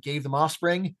environment gave them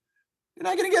offspring, you're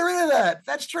not going to get rid of that.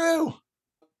 That's true.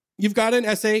 You've got an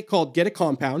essay called Get a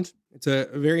Compound. It's a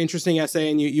very interesting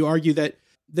essay, and you argue that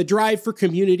the drive for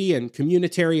community and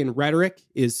communitarian rhetoric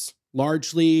is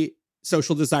largely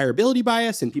social desirability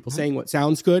bias and people saying what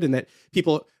sounds good, and that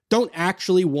people don't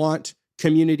actually want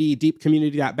community, deep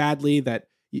community that badly, that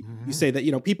you say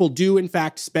that, people do in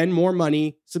fact spend more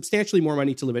money, substantially more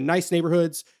money to live in nice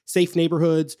neighborhoods, safe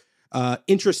neighborhoods,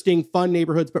 interesting, fun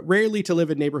neighborhoods, but rarely to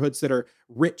live in neighborhoods that are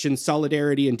rich in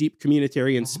solidarity and deep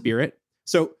communitarian spirit.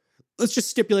 So let's just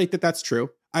stipulate that that's true.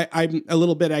 I'm a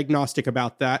little bit agnostic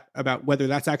about that, about whether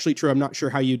that's actually true. I'm not sure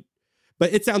how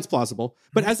but it sounds plausible.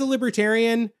 But as a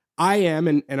libertarian, I am,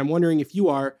 and I'm wondering if you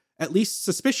are, at least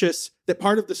suspicious that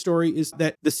part of the story is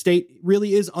that the state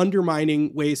really is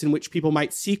undermining ways in which people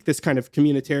might seek this kind of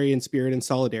communitarian spirit and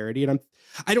solidarity. And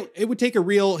it would take a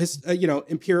real,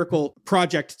 empirical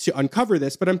project to uncover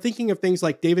this, but I'm thinking of things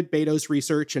like David Beto's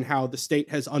research and how the state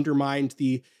has undermined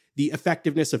the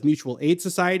effectiveness of mutual aid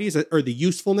societies, or the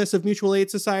usefulness of mutual aid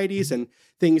societies, and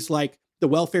things like the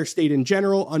welfare state in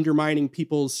general, undermining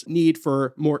people's need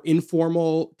for more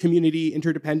informal community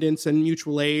interdependence and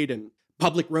mutual aid, and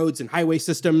public roads and highway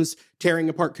systems tearing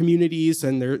apart communities.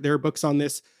 And there are books on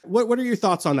this. What are your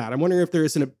thoughts on that? I'm wondering if there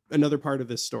is another part of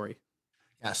this story.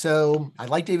 Yeah, so I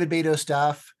like David Beto's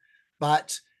stuff,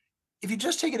 but if you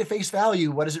just take it at face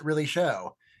value, what does it really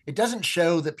show? It doesn't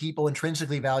show that people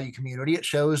intrinsically value community. It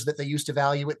shows that they used to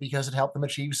value it because it helped them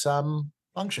achieve some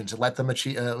functions. It let them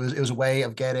achieve, it was a way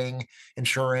of getting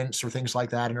insurance or things like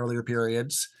that in earlier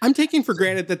periods. I'm taking for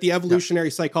granted that the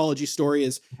evolutionary psychology story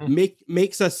is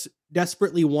makes us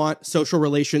desperately want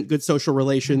good social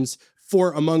relations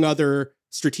for, among other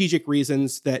strategic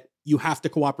reasons, that you have to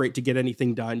cooperate to get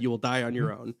anything done. You will die on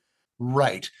your own.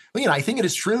 Right. Well, I think it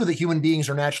is true that human beings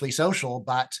are naturally social,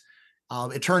 but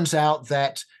it turns out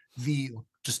that the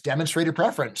just demonstrated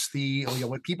preference,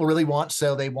 what people really want.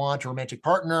 So they want a romantic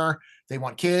partner, they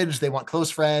want kids, they want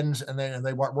close friends, and then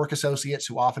they want work associates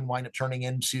who often wind up turning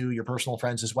into your personal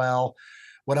friends as well.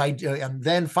 And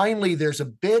then finally, there's a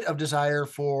bit of desire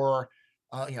for,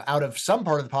 out of some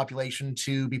part of the population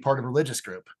to be part of a religious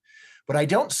group. What I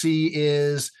don't see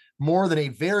is more than a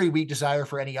very weak desire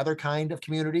for any other kind of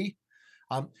community.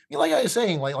 Like I was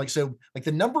saying, like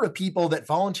the number of people that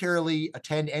voluntarily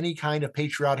attend any kind of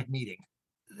patriotic meeting,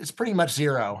 it's pretty much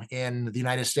zero in the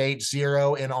United States,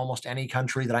 zero in almost any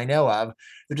country that I know of.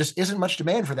 There just isn't much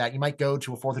demand for that. You might go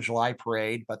to a 4th of July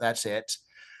parade, but that's it.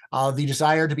 The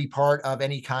desire to be part of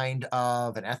any kind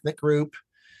of an ethnic group.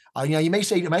 You may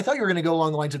say, I thought you were going to go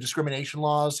along the lines of discrimination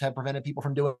laws have prevented people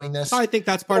from doing this. I think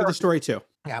that's part of the story too.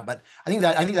 Yeah, but I think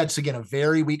that's, again, a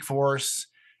very weak force,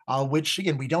 which,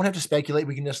 again, we don't have to speculate.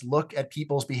 We can just look at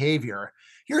people's behavior.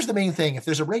 Here's the main thing. If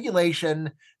there's a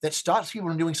regulation that stops people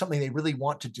from doing something they really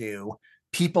want to do,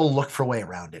 people look for a way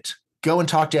around it. Go and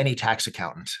talk to any tax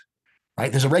accountant.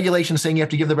 Right? There's a regulation saying you have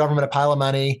to give the government a pile of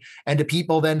money, and do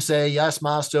people then say, yes,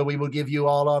 master, we will give you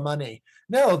all our money?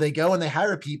 No, they go and they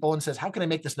hire people and says, how can I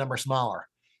make this number smaller?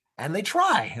 And they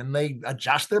try and they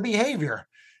adjust their behavior,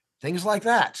 things like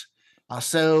that.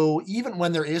 So even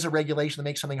when there is a regulation that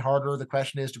makes something harder, the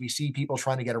question is, do we see people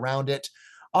trying to get around it?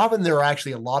 Often there are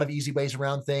actually a lot of easy ways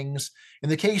around things. In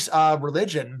the case of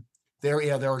religion, there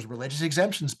was religious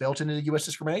exemptions built into the U.S.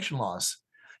 discrimination laws.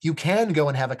 You can go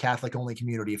and have a Catholic only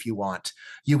community if you want.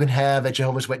 You can have a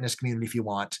Jehovah's Witness community if you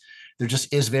want. There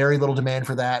just is very little demand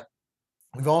for that.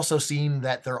 We've also seen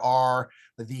that there are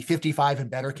the 55 and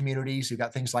better communities who've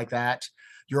got things like that.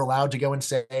 You're allowed to go and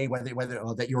say whether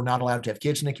that you're not allowed to have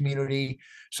kids in the community.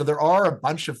 So there are a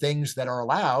bunch of things that are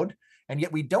allowed, and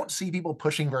yet we don't see people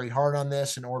pushing very hard on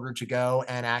this in order to go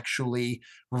and actually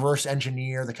reverse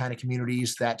engineer the kind of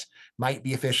communities that might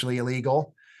be officially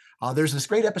illegal. There's this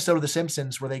great episode of The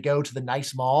Simpsons where they go to the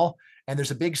nice mall, and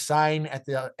there's a big sign at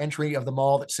the entry of the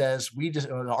mall that says,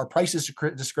 our prices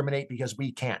discriminate because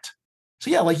we can't. So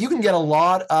yeah, like you can get a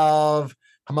lot of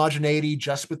homogeneity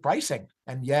just with pricing,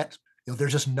 and yet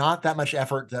there's just not that much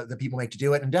effort that people make to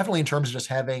do it. And definitely in terms of just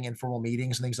having informal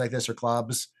meetings and things like this or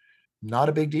clubs, not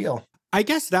a big deal. I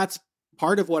guess that's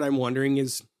part of what I'm wondering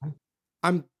is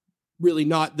I'm really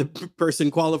not the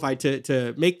person qualified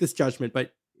to make this judgment,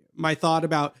 but my thought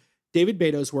about David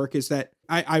Beto's work is that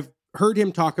I've heard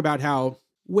him talk about how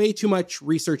way too much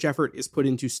research effort is put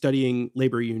into studying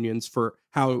labor unions for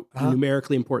how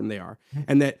numerically important they are.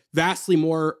 And that vastly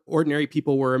more ordinary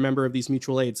people were a member of these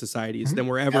mutual aid societies than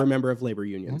were ever a member of labor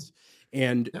unions.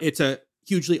 And it's a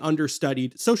hugely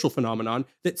understudied social phenomenon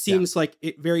that seems like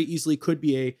it very easily could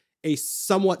be a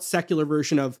somewhat secular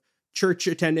version of church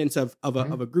attendance of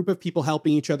a group of people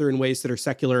helping each other in ways that are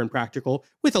secular and practical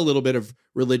with a little bit of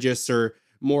religious or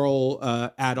moral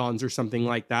add-ons or something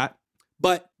like that.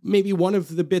 But maybe one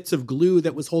of the bits of glue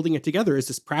that was holding it together is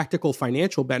this practical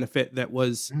financial benefit that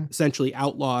was essentially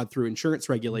outlawed through insurance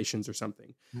regulations or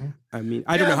something. I mean,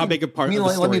 I don't know how big a part of the story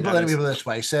that is. Let me put it this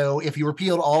way. So if you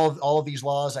repealed all of these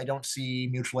laws, I don't see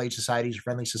mutual aid societies or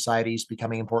friendly societies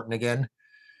becoming important again,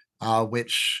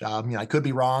 which I could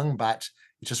be wrong, but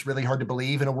it's just really hard to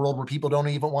believe in a world where people don't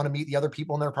even want to meet the other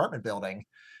people in their apartment building,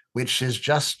 which is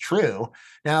just true.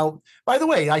 Now, by the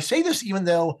way, I say this even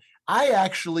though I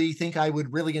actually think I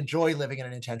would really enjoy living in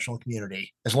an intentional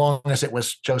community as long as it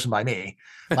was chosen by me.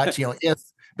 But,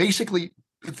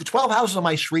 if the 12 houses on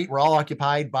my street were all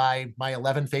occupied by my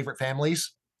 11 favorite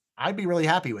families, I'd be really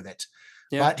happy with it.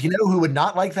 Yeah. But who would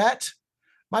not like that?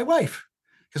 My wife.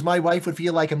 Because my wife would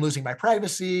feel like I'm losing my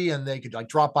privacy and they could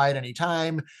drop by at any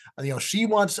time. She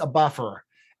wants a buffer.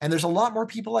 And there's a lot more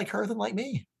people like her than like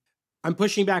me. I'm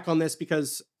pushing back on this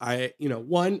because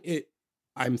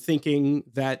I'm thinking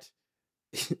that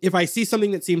if I see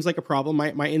something that seems like a problem,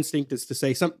 my instinct is to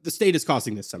say the state is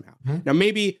causing this somehow. Now,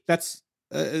 maybe that's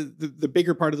the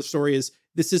bigger part of the story is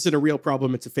this isn't a real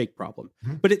problem. It's a fake problem.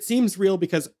 But it seems real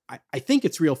because I think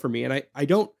it's real for me. And I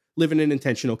don't live in an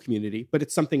intentional community, but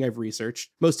it's something I've researched.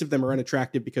 Most of them are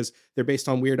unattractive because they're based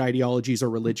on weird ideologies or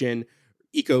religion,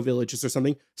 eco-villages or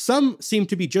something. Some seem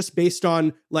to be just based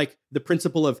on like the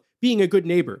principle of being a good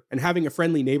neighbor and having a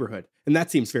friendly neighborhood. And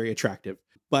that seems very attractive.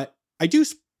 But I do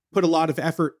put a lot of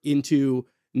effort into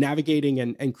navigating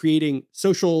and creating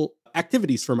social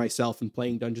activities for myself and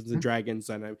playing Dungeons and Dragons.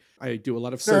 And I do a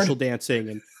lot of social dancing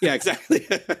and yeah, exactly.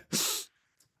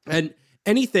 And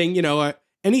anything,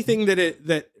 anything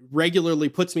that regularly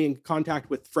puts me in contact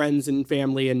with friends and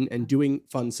family and doing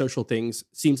fun social things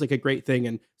seems like a great thing.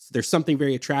 And there's something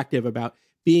very attractive about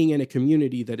being in a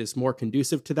community that is more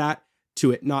conducive to that,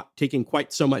 to it not taking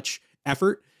quite so much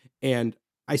effort. And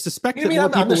I suspect that more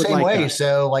people I'm the would same like way. that.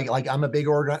 So like I'm a big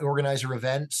organizer of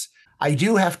events. I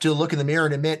do have to look in the mirror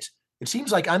and admit, it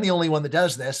seems like I'm the only one that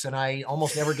does this, and I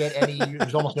almost never get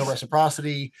there's almost no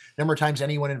reciprocity. Number of times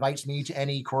anyone invites me to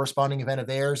any corresponding event of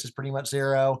theirs is pretty much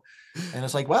zero. And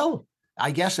it's like, well,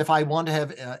 I guess if I want to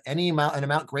have an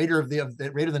amount greater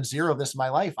than zero of this in my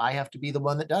life, I have to be the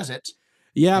one that does it.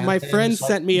 Yeah, and my friend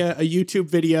sent me a YouTube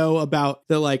video about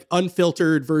the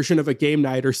unfiltered version of a game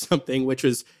night or something, which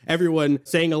was everyone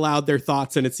saying aloud their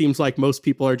thoughts. And it seems like most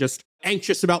people are just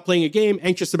anxious about playing a game,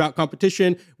 anxious about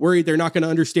competition, worried they're not going to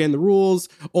understand the rules,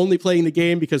 only playing the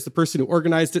game because the person who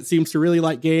organized it seems to really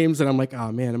like games. And I'm like,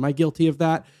 oh man, am I guilty of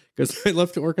that? Because I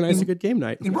love to organize a good game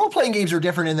night. Role-playing games are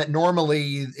different in that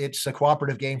normally it's a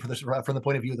cooperative game from the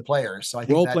point of view of the players. So I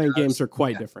think role-playing games are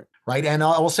quite different. Right. And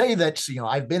I will say that,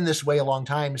 I've been this way a long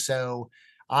time. So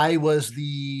I was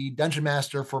the dungeon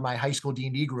master for my high school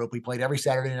D&D group. We played every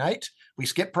Saturday night. We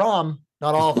skipped prom.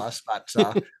 Not all of us, but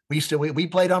we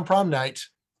played on prom night.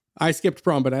 I skipped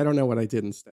prom, but I don't know what I did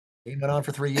instead. It went on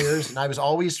for 3 years, and I was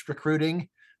always recruiting,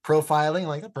 profiling,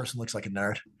 like that person looks like a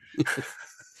nerd.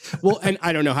 Well, and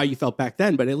I don't know how you felt back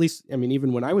then, but at least,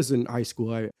 even when I was in high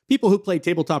school, people who played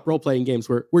tabletop role-playing games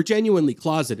were genuinely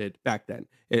closeted back then.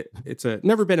 It's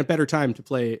never been a better time to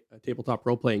play a tabletop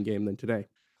role-playing game than today.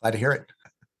 Glad to hear it.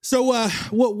 So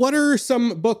what are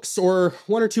some books or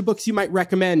one or two books you might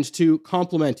recommend to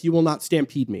complement You Will Not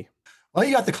Stampede Me? Well,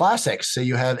 you got the classics. So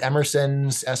you have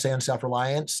Emerson's essay on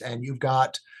self-reliance, and you've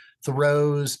got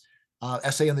Thoreau's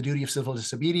essay on the duty of civil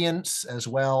disobedience, as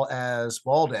well as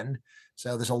Walden.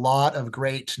 So there's a lot of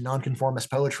great nonconformist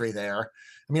poetry there.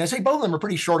 I mean, I say both of them are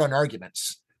pretty short on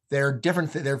arguments. They're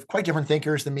different. They're quite different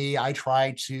thinkers than me. I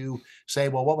try to say,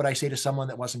 well, what would I say to someone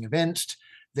that wasn't convinced?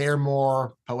 They're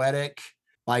more poetic.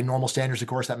 By normal standards, of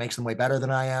course, that makes them way better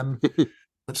than I am.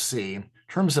 Let's see. In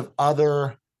terms of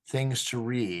other things to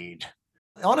read,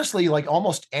 honestly, like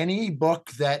almost any book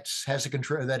that has a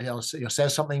control that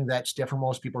says something that's different from what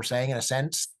most people are saying, in a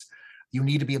sense, you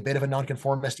need to be a bit of a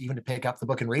nonconformist even to pick up the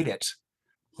book and read it.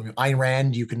 I mean, Ayn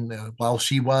Rand, you can, while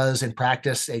she was in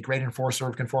practice a great enforcer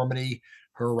of conformity,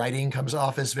 her writing comes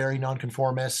off as very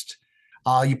nonconformist.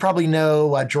 You probably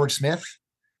know George Smith.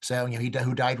 So,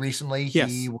 who died recently. Yes.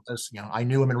 He was, I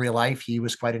knew him in real life. He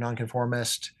was quite a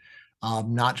nonconformist,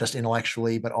 not just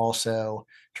intellectually, but also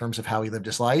in terms of how he lived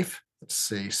his life. Let's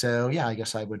see. So, yeah, I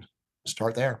guess I would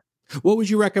start there. What would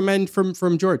you recommend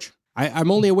from George?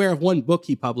 I'm only aware of one book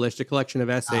he published, a collection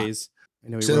of essays. I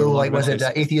know he wrote a lot of was essays.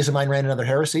 it Atheism, Ayn Rand, and Other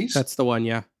Heresies? That's the one,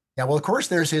 yeah. Yeah, well, of course,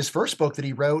 there's his first book that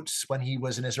he wrote when he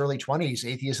was in his early 20s,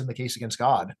 Atheism, the Case Against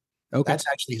God. Okay. That's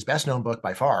actually his best-known book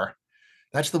by far.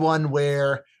 That's the one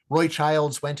where Roy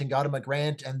Childs went and got him a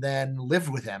grant and then lived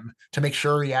with him to make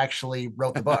sure he actually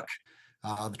wrote the book,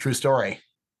 the true story.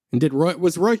 And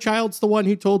was Roy Childs the one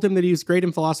who told him that he was great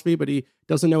in philosophy, but he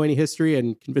doesn't know any history,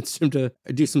 and convinced him to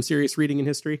do some serious reading in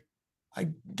history? I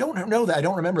don't know that. I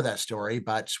don't remember that story,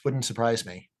 but wouldn't surprise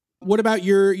me. What about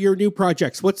your new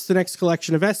projects? What's the next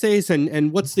collection of essays,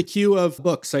 and what's the queue of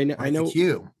books? I know. The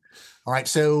queue. All right.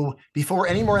 So before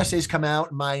any more essays come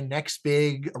out, my next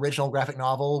big original graphic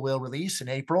novel will release in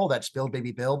April. That's Build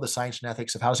Baby Build, The Science and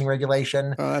Ethics of Housing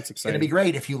Regulation. Oh, that's exciting. It's going to be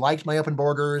great. If you liked My Open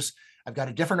Borders, I've got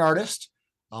a different artist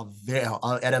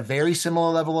at a very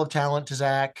similar level of talent to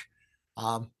Zach.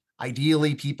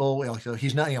 Ideally, people,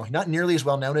 he's not nearly as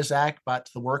well known as Zach, but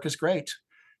the work is great.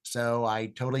 So I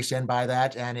totally stand by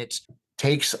that. And it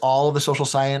takes all of the social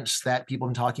science that people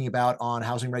have been talking about on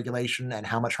housing regulation and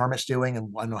how much harm it's doing,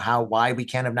 and why we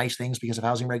can't have nice things because of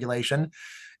housing regulation,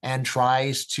 and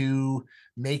tries to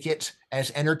make it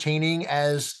as entertaining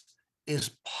as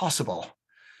is possible.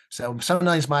 So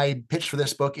sometimes my pitch for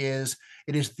this book is,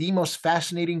 it is the most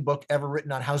fascinating book ever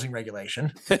written on housing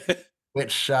regulation,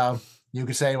 which you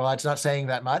could say, well, it's not saying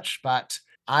that much, but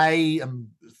I am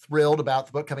thrilled about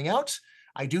the book coming out.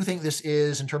 I do think this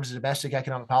is, in terms of domestic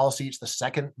economic policy, it's the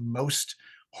second most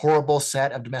horrible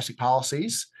set of domestic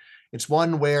policies. It's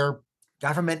one where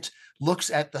government looks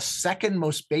at the second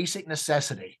most basic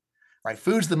necessity, right?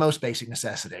 Food's the most basic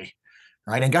necessity,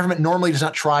 right? And government normally does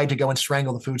not try to go and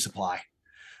strangle the food supply,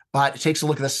 but it takes a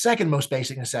look at the second most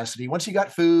basic necessity. Once you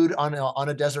got food on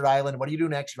a desert island, what do you do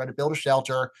next? You try to build a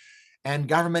shelter, and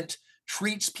government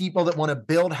treats people that want to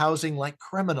build housing like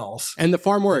criminals. And the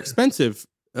far more expensive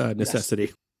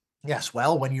necessity. Yes.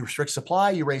 Well, when you restrict supply,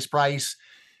 you raise price.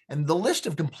 And the list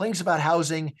of complaints about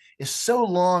housing is so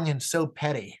long and so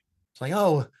petty. It's like,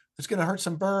 oh, it's going to hurt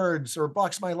some birds or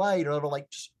blocks my light, or like,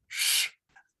 shh.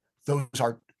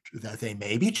 They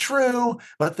may be true,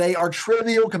 but they are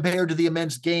trivial compared to the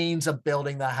immense gains of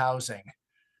building the housing.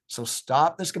 So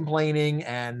stop this complaining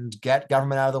and get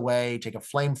government out of the way. Take a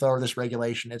flamethrower this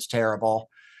regulation. It's terrible. All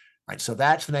right. So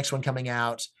that's the next one coming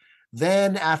out.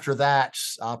 Then after that,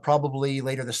 probably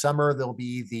later this summer, there'll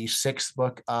be the 6th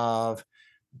book of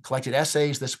collected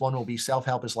essays. This one will be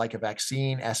Self-Help is Like a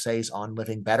Vaccine, Essays on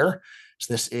Living Better.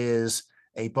 So this is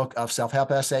a book of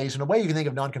self-help essays. In a way, you can think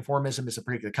of nonconformism as a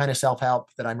particular kind of self-help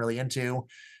that I'm really into.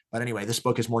 But anyway, this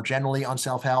book is more generally on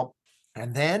self-help.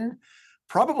 And then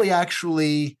probably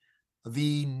actually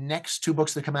the next 2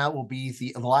 books that come out will be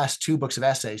the last 2 books of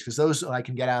essays, because those I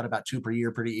can get out about 2 per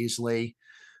year pretty easily.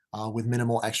 With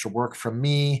minimal extra work from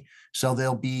me. So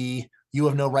there'll be You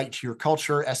Have No Right to Your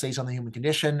Culture, Essays on the Human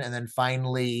Condition, and then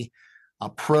finally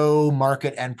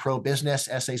pro-market and pro-business,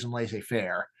 Essays on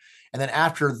Laissez-Faire. And then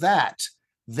after that,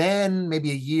 then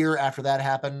maybe a year after that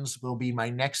happens, will be my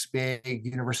next big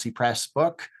University Press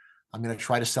book. I'm going to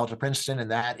try to sell to Princeton,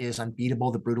 and that is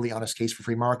Unbeatable, The Brutally Honest Case for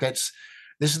Free Markets.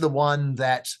 This is the one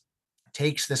that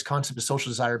takes this concept of social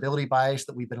desirability bias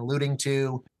that we've been alluding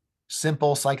to.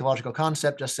 Simple psychological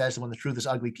concept, just says that when the truth is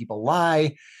ugly, people lie.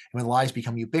 And when lies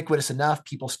become ubiquitous enough,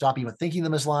 people stop even thinking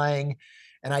them as lying.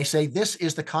 And I say this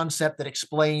is the concept that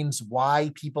explains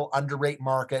why people underrate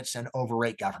markets and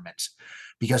overrate government.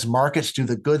 Because markets do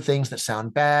the good things that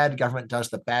sound bad, government does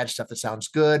the bad stuff that sounds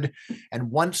good.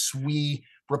 And once we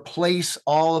replace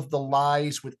all of the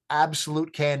lies with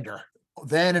absolute candor,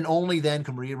 then and only then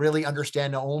can we really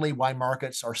understand not only why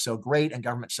markets are so great and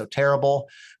government's so terrible,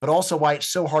 but also why it's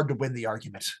so hard to win the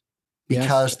argument.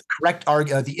 Because the correct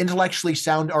the intellectually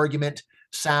sound argument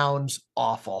sounds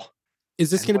awful. Is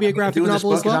this going to be a graphic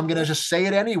novel as well? I'm going to just say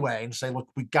it anyway and say, look,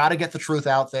 we got to get the truth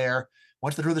out there.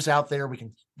 Once the truth is out there, we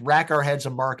can rack our heads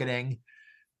on marketing.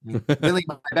 I mean, really,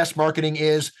 my best marketing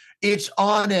is it's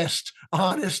honest.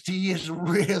 Honesty is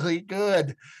really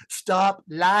good. Stop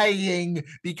lying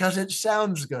because it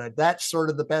sounds good. That's sort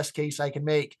of the best case I can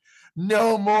make.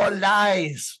 No more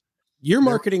lies. Your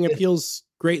marketing appeals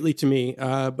greatly to me,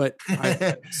 but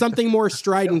something more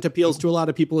strident appeals to a lot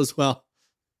of people as well.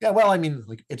 Yeah, well, I mean,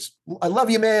 like I love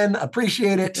you, man.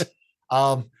 Appreciate it.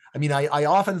 I mean, I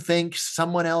often think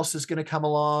someone else is going to come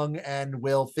along and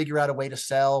will figure out a way to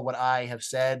sell what I have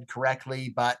said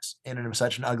correctly, but in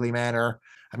such an ugly manner.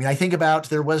 I mean, I think about,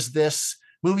 there was this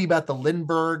movie about the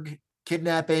Lindbergh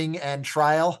kidnapping and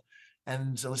trial.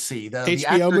 And so let's see, the HBO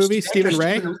actor, movie, Stephen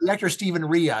Ray? The actor Stephen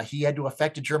Rea, he had to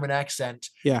affect a German accent.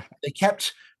 Yeah. They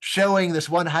kept showing this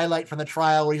one highlight from the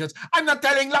trial where he says, I'm not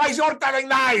telling lies, you're telling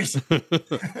lies.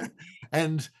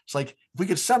 And it's like, if we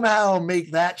could somehow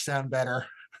make that sound better.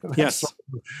 Yes.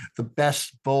 The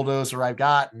best bulldozer I've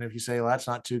got. And if you say, well, that's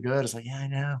not too good, it's like, yeah, I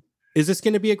know. Is this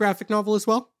going to be a graphic novel as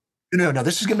well? No,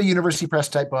 this is going to be a University Press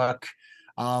type book.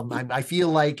 I feel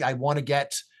like I want to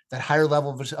get that higher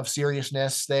level of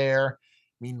seriousness there.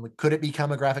 I mean, could it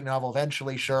become a graphic novel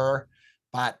eventually? Sure.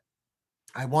 But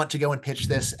I want to go and pitch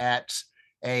this at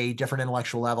a different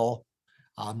intellectual level.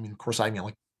 Of course, I'm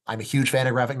a huge fan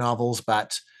of graphic novels,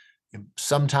 but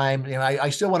sometime, I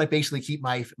still want to basically keep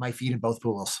my feet in both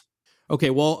pools. Okay,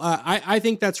 well, I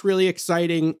think that's really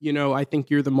exciting. I think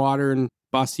you're the modern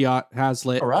Bastiat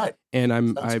Hazlitt. All right,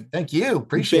 and thank you,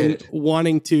 appreciate it.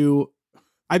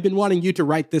 I've been wanting you to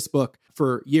write this book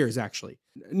for years, actually.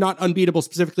 Not Unbeatable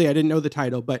specifically, I didn't know the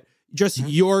title, but just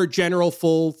your general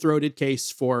full-throated case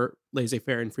for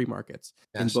laissez-faire and free markets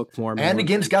in book form. And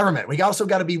against government. We also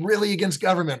got to be really against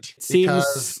government. It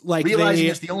seems like realizing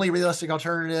it's the only realistic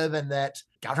alternative and that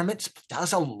government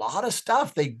does a lot of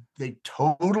stuff. They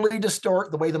totally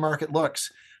distort the way the market looks.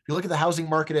 If you look at the housing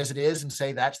market as it is and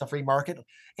say that's the free market,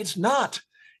 it's not.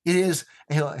 It is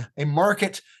a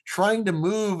market trying to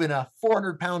move in a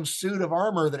 400-pound suit of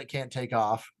armor that it can't take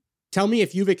off. Tell me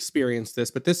if you've experienced this,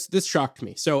 but this shocked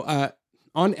me. So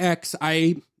on X,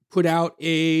 I put out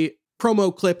a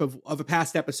promo clip of a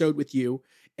past episode with you,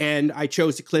 and I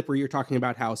chose a clip where you're talking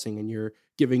about housing and you're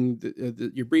giving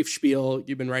your brief spiel.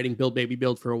 You've been writing Build Baby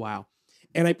Build for a while.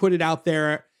 And I put it out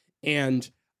there, and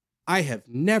I have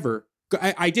never...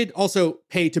 I did also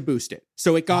pay to boost it.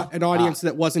 So it got an audience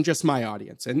that wasn't just my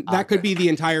audience. And that could be the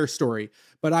entire story.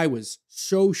 But I was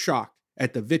so shocked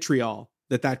at the vitriol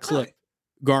that clip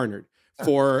garnered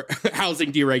for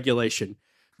housing deregulation.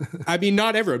 I mean,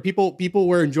 not everyone. People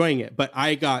were enjoying it, but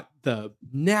I got the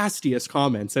nastiest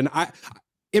comments. And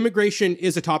immigration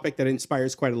is a topic that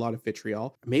inspires quite a lot of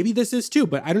vitriol. Maybe this is too,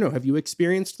 but I don't know. Have you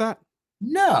experienced that?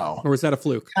 No. Or was that a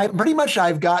fluke?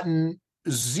 I've gotten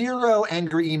 0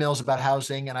 angry emails about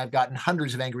housing, and I've gotten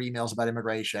hundreds of angry emails about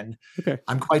immigration. Okay.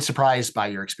 I'm quite surprised by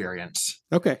your experience.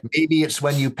 Okay. Maybe it's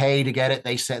when you pay to get it,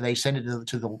 they send it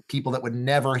to the people that would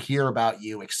never hear about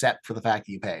you except for the fact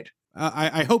that you paid.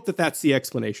 I hope that's the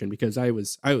explanation, because I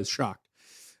was shocked.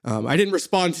 I didn't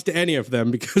respond to any of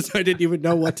them because I didn't even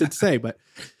know what to say, but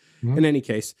in any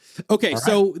case. Okay,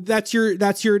 so that's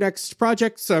your next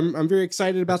project. So I'm very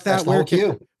excited about that.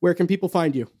 Where can people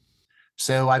find you?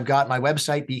 So I've got my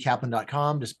website,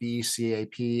 bcaplan.com, just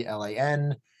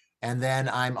BCAPLAN. And then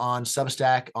I'm on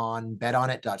Substack on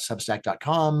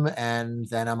betonit.substack.com. And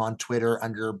then I'm on Twitter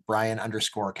under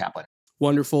Bryan_Caplan.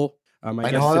 Wonderful.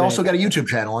 I also got a YouTube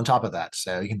channel on top of that.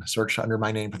 So you can search under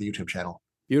my name for the YouTube channel.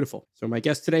 Beautiful. So my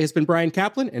guest today has been Bryan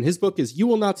Caplan, and his book is You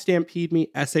Will Not Stampede Me,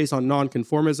 Essays on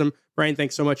Nonconformism. Bryan,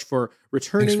 thanks so much for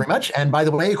returning. Thanks very much. And by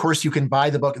the way, of course, you can buy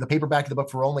the paperback of the book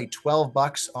for only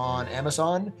 $12 on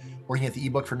Amazon, or you can get the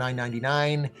ebook for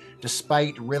 $9.99.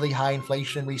 Despite really high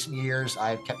inflation in recent years,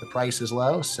 I've kept the prices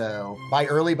low. So buy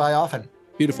early, buy often.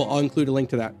 Beautiful. I'll include a link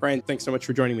to that. Bryan, thanks so much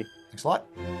for joining me. Thanks a lot.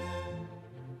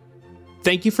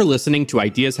 Thank you for listening to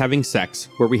Ideas Having Sex,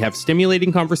 where we have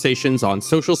stimulating conversations on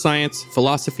social science,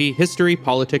 philosophy, history,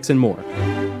 politics, and more.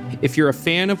 If you're a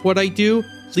fan of what I do,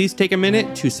 please take a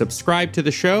minute to subscribe to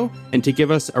the show and to give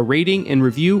us a rating and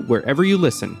review wherever you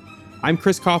listen. I'm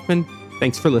Chris Kaufman.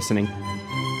 Thanks for listening.